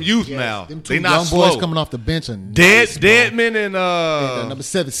got some youth Yes, now. them two They not young slow. boys coming off the bench and Deadman and number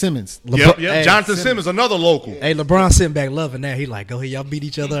 7 Simmons. yep. Hey, Jonathan Simmons, another local. Hey, LeBron sitting back loving that. He like, go ahead, y'all beat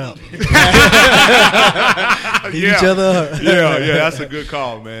each other up. Beat each other up. yeah, that's a good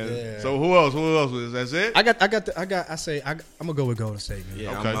call, man. So who else? Who else is that's it? I'm gonna go with Golden State, man.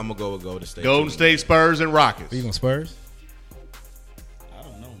 Yeah, Okay. I'm gonna go with Golden State. Golden too. State, Spurs, and Rockets. Are you gonna Spurs? I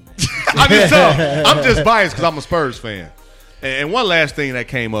don't know, man. I'm just biased because I'm a Spurs fan. And one last thing that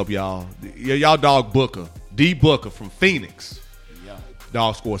came up, y'all. Y'all dog Booker, D Booker from Phoenix.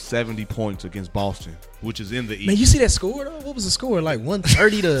 Dog scored 70 points against Boston, which is in the East. Man, you see that score though? What was the score? Like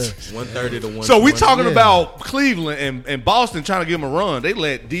 130 to 130 to 120. So we talking Yeah. about Cleveland and Boston trying to give him a run. They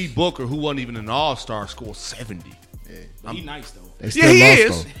let D Booker, who wasn't even an All-Star, score 70. He's nice though. They still Yeah, he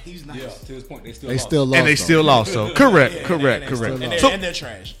lost, is. though. He's nice. To his point, they still They lost. still lost. And they though. still lost. So correct. They're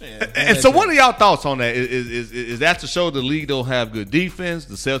trash. And so, what are y'all thoughts on that? Is that to show the league don't have good defense?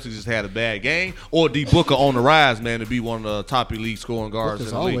 The Celtics just had a bad game, or D Booker on the rise, man, to be one of the top elite scoring guards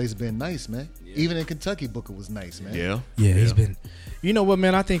Booker's in the league? always been nice, man. Even in Kentucky, Booker was nice, man. Yeah, Yeah, he's been. You know what,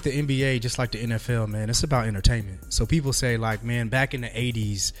 man? I think the NBA, just like the NFL, man, it's about entertainment. So people say, like, man, back in the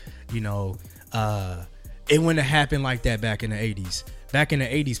 80s, you know, it wouldn't have happened like that back in the 80s. Back in the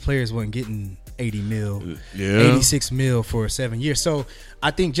 80s, players wasn't getting 80 mil, Yeah. 86 mil for 7 years. So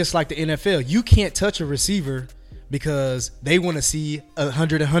I think just like the NFL, you can't touch a receiver because they want to see a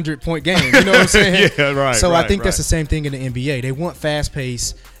 100-point game. You know what I'm saying? Yeah, right, So I right, think that's the right. same thing in the NBA. They want fast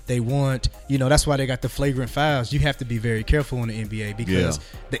pace. They want, you know, that's why they got the flagrant fouls. You have to be very careful in the NBA because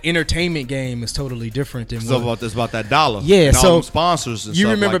the entertainment game is totally different than So what. it's about that dollar. Yeah, and all so them sponsors. And You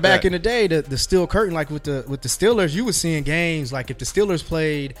stuff remember like back that. in the day, the steel curtain, like with the Steelers, you were seeing games like if the Steelers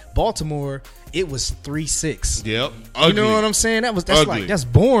played Baltimore, it was 3-6. Yep. You know what I'm saying? Ugly. That's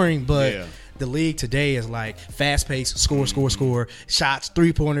boring, but Yeah. the league today is like fast paced, score, shots,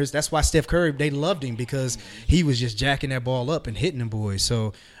 3-pointers. That's why Steph Curry, they loved him because he was just jacking that ball up and hitting them boys.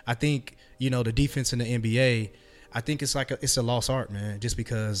 So I think, you know, the defense in the NBA, I think it's like it's a lost art, man, just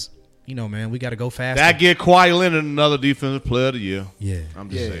because, you know, man, we got to go fast. That get Kawhi Leonard another defensive player of the year. Yeah. I'm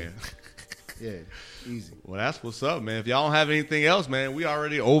just saying. Yeah, easy. Well, that's what's up, man. If y'all don't have anything else, man, we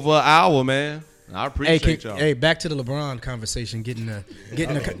already over an hour, man. I appreciate y'all. Hey, back to the LeBron conversation. This No,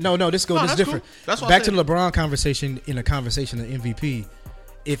 is that's different. cool. That's what Back I to said. the LeBron conversation in a conversation of MVP.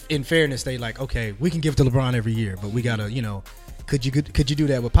 If in fairness they like, okay, we can give to LeBron every year, but we gotta, you know, could you do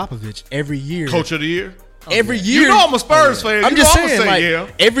that with Popovich every year? Coach of the year? every year. You know I'm a Spurs fan. I'm You just know I'ma saying, say like yeah.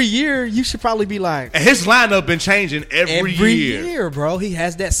 every year you should probably be like And his lineup been changing every year. year, bro. He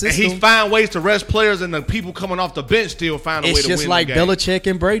has that And system. he find ways to rest players, and the people coming off the bench still find a way it's to just win like the game. Belichick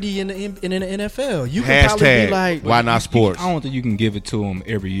and Brady in the NFL. You can probably Hashtag be like, why not sports? I don't think you can give it to him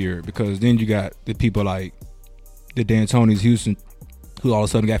every year because then you got the people like the D'Antoni's Houston, who all of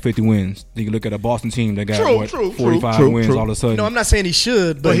a sudden got 50 wins. Then you look at a Boston team that got True, 45 wins all of a sudden. no, I'm not saying he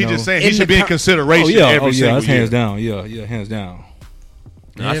should, But but he you know, just saying he in should the be in con- consideration every single that's year. hands down. Yeah, hands down.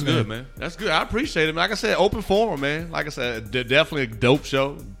 That's good, man. That's good. I appreciate it, man. Like I said, open forum, man. Like I said, definitely a dope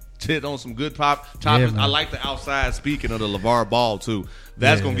show. Tit on some good topics. man. I like the outside speaking of the LeVar Ball too.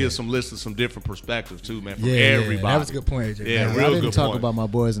 That's gonna give some listeners some different perspectives too, man. From everybody. That was a good point, AJ. Yeah, I real didn't good talk point. about my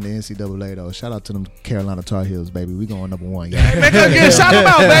boys in the NCAA though. Shout out to them Carolina Tar Heels, baby. We going number one. Hey, Yeah. man, go get shout them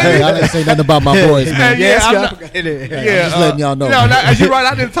out, baby. Y'all didn't say nothing about my boys, man. Yeah, I'm not- I'm just letting y'all know. No, you're right.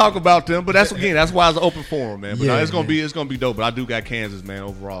 I didn't talk about them, but that's why it's an open forum, man. But no, Yeah, it's gonna be dope. But I do got Kansas, man.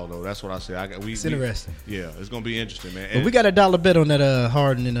 Overall, though, that's what I said. It's interesting. Yeah, it's gonna be interesting, man. But And we got a dollar bet on that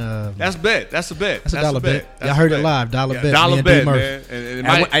Harden and that's a bet. That's a bet. That's a dollar bet. That's Y'all a heard it bet. live. Dollar Yeah, bet. Dollar Me and bet, D. Murphy. man. And it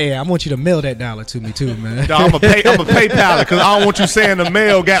might, I want you to mail that dollar to me too, man. no, I'm a PayPal it because I don't want you saying the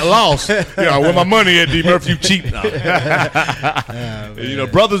mail got lost. Yeah, where my money at, D Murphy? You cheap now. You know,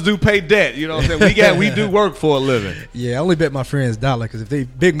 brothers do pay debt. You know what I'm saying? We do work for a living. Yeah, I only bet my friends dollar because if they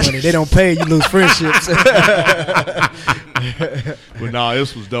big money, they don't pay. You lose friendships. But no,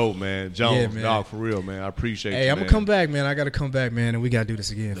 this was dope, man. Jones, Yeah, man. dog, for real, man. I appreciate Hey, you. I'm gonna come back, man. I gotta come back, man, and we gotta do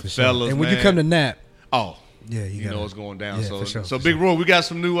this again for sure. fellas, And when man. you come to Nap, Oh. yeah, You gotta- know what's going down. Yeah, so, for sure, so for Big sure. Roy, we got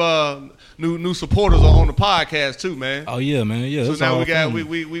some new supporters on the podcast too, man. Oh yeah, man. Yeah. So that's now all we got fun.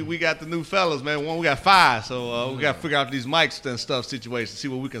 we got the new fellas, man. We got 5, so we got to figure out these mics and stuff situations, see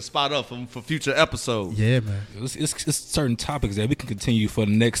what we can spot up for future episodes. yeah, man. It's certain topics that we can continue for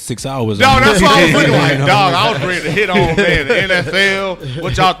the next 6 hours. No, that's what I was looking like, You know? dog. I was ready to hit on, man, the NFL.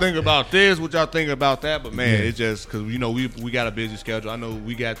 What y'all think about this? What y'all think about that? But man, it's just because we got a busy schedule. I know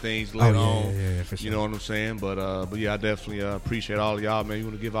we got things later on. yeah, for sure. You know what I'm saying? But yeah, I definitely appreciate all of y'all, man. You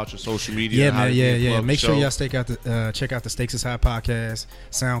want to give out your social media? Yeah, how man. to Yeah, plug yeah. the Make sure show? y'all check out the Stakes is High podcast,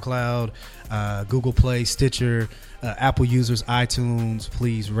 SoundCloud, Google Play, Stitcher, Apple users, iTunes.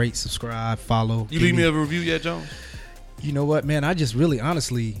 Please rate, subscribe, follow. You Give leave me a review yet, Jones? You know what, man? I just really,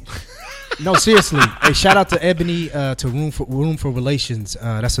 honestly, no, seriously. Hey, shout out to Ebony to Room for Relations.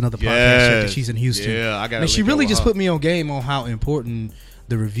 That's another podcast. Check that she's in Houston. Yeah, I got. Man, she really just put me on game on how important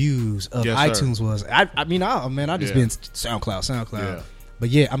the reviews of Yes, sir. iTunes was. I just Yeah. been SoundCloud. Yeah. But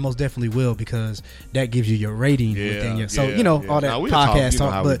yeah, I most definitely will because that gives you your rating within your. So yeah, all yeah. that Nah, we podcast you know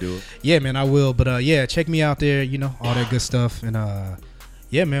talk. how we But do it. yeah, man, I will. But yeah, check me out there. All that good stuff. And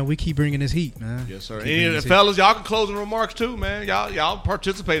yeah, man, we keep bringing this heat, man. Yes, sir. Keep bringing Any of this the heat. fellas, y'all can closing remarks too, man. Y'all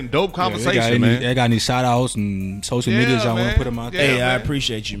participate in dope They conversation, man. got any shout outs and social Yeah, media y'all want man. to put them out Yeah, there? Hey, I man.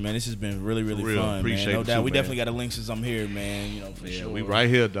 appreciate you, man. This has been really, really For real. fun, Appreciate man. No it doubt. too, We man. definitely got a link since I'm here, man. For Yeah, sure. we right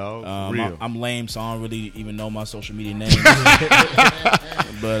here, dog. For real. I'm lame, so I don't really even know my social media name.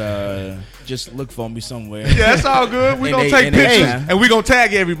 But just look for me somewhere. Yeah, that's all good. We And gonna they- take and they- pictures hey. and we gonna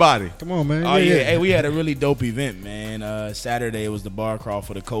tag everybody. Come on, man. Oh yeah. Hey, we had a really dope event, man. Saturday was the bar crawl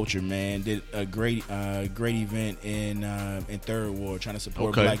for the culture, man. Did a great event in Third Ward, trying to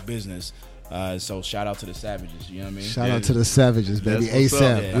support Okay. black business. So shout out to the Savages. You know what I mean? Shout out to the Savages, baby. That's what's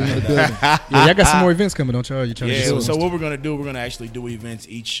up. ASAP. Yeah. We in the building. Yeah, y'all got some more events coming, don't y'all? You trying to Yeah. do So what we're gonna do? We're gonna actually do events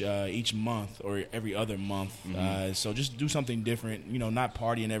each month or every other month. So just do something different. Not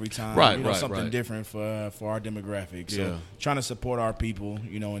partying every time. Right, right, Something right. different for our demographic. So Yeah. trying to support our people.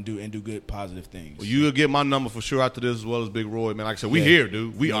 And do good positive things. Well, you'll get my number for sure after this, as well as Big Roy, man. Like I said, we Yeah. here,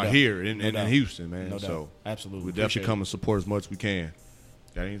 dude. We No are doubt. here in No doubt. Houston, man. No doubt. So Absolutely. we definitely Appreciate come it. and support as much as we can.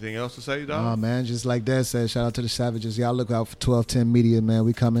 Got anything else to say, dog? Man, just like Dad said, shout out to the Savages. Y'all look out for 1210 Media, man.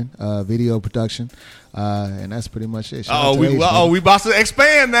 We coming. Video production. And that's pretty much it. Shout out to Ace, we about to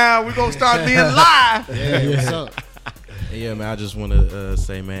expand now. We gonna start being live. man. Yeah, what's up? Yeah, man. I just want to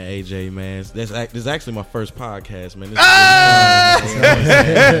say, man, AJ, man, this is actually my first podcast, man. This is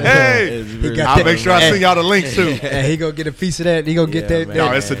Hey, really got I'll that- make sure I send y'all the link too. Hey, he gonna get a piece of that. He gonna get Yeah, that. man.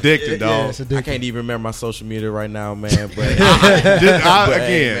 No, it's addicting, Yeah, dog. it's I addicting. can't even remember my social media right now, man. But Again,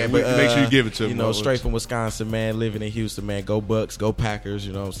 hey, man, we make sure you give it to me. straight from Wisconsin, man. Living in Houston, man. Go Bucks, go Packers.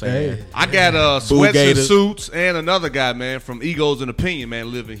 You know what I'm saying? Hey. I got sweats and Gators. suits and another guy, man, from Egos and Opinion,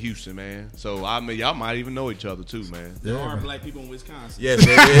 man, live in Houston, man. So I mean, y'all might even know each other too, man. There are black people in Wisconsin. Yes,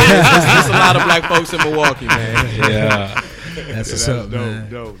 there's a lot of black folks in Milwaukee, man. Yeah. That's what's up, man.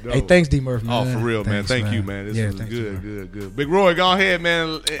 Dope. Hey, thanks, D Murph, man. Oh, for real, man. Thanks, Thank you, man. This was thanks, good, D-Murph. Big Roy, go ahead,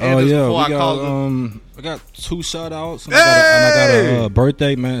 man. Oh yeah, before I got 2 shout outs. And I got a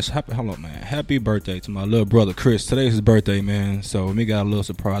birthday, man. Hold on, man. Happy birthday to my little brother Chris. Today's his birthday, man. So we got a little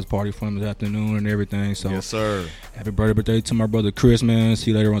surprise party for him this afternoon and everything. So yes, sir. Happy birthday to my brother Chris, man.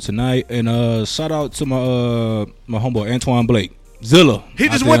 See you later on tonight. And shout out to my homeboy Antoine Blake. Zilla. He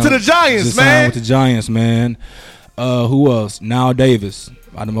just went to the Giants, just man. Signed with the Giants, man. Who else? Now Davis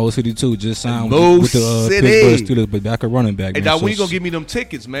out of Mo City too. Just signed with the Pittsburgh Steelers, but back a running back. Hey, man. Dog, when you gonna give me them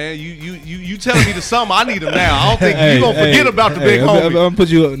tickets, man? You telling me the summer? I need them now. I don't think you gonna forget about the big homie. I'm gonna put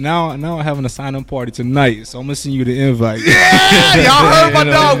you now. I'm having a sign-up party tonight, so I'm gonna send you the invite. Yeah, y'all heard my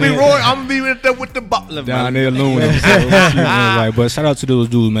dog, Big Roy. I'm gonna be right there with the butler down there, Aluminum. But shout out to those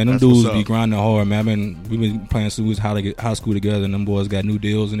dudes, man. Them dudes be grinding hard, man. We've been playing since high school together, and them boys got new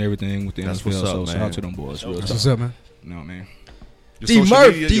deals and everything with the NFL. So shout out to them boys. What's up, man? No, man. D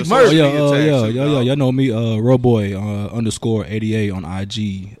Murph. Y'all know me, Roboy _88 on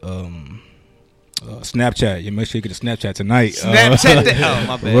IG. Snapchat. You make sure you get a Snapchat tonight. Snapchat.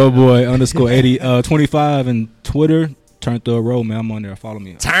 My bad. Roboy _80 25 and Twitter. Turn through a road, man. I'm on there. Follow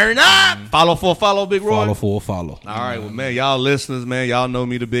me. Turn up. Follow, Big Roy. Follow. All right, well, man, y'all listeners, man, y'all know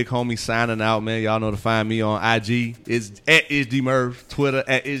me, the big homie, signing out, man. Y'all know to find me on IG. It's at IsDMurph. Twitter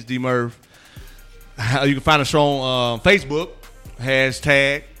at IsDMurph. You can find the show on Facebook.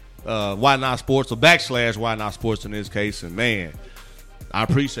 Hashtag Why Not Sports or / Why Not Sports in this case. And, man, I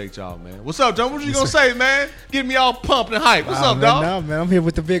appreciate y'all, man. What's up, John? What you gonna say, man? Get me all pumped and hype. What's up, dog? No, man. I'm here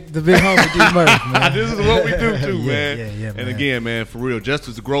with the big homie, D Murph, man. This is what we do, too, man. Yeah, and man. again, man, for real, just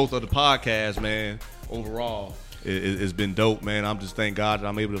as the growth of the podcast, man, overall, it's been dope, man. I'm just thank God that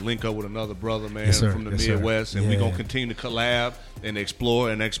I'm able to link up with another brother, man, Yes, sir. from the Yes, sir. Midwest, and Yeah. we're gonna continue to collab and explore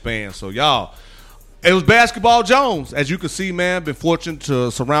and expand. So, y'all. It was Basketball Jones. As you can see, man, been fortunate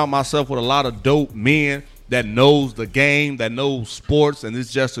to surround myself with a lot of dope men that knows the game, that knows sports, and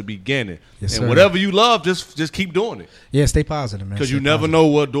it's just a beginning. Yes, and sir. whatever you love, just keep doing it. Yeah, stay positive, man. Because you Stay never positive. know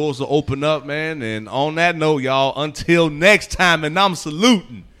what doors will open up, man. And on that note, y'all, until next time, and I'm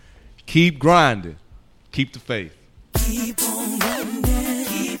saluting, keep grinding. Keep the faith. Keep on running,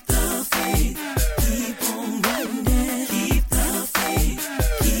 keep the faith. Keep on running, keep the faith.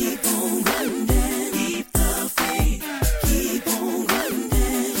 Keep on running, keep the faith. Keep on running,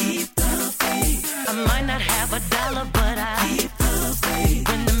 keep the faith. I might not have a dollar, but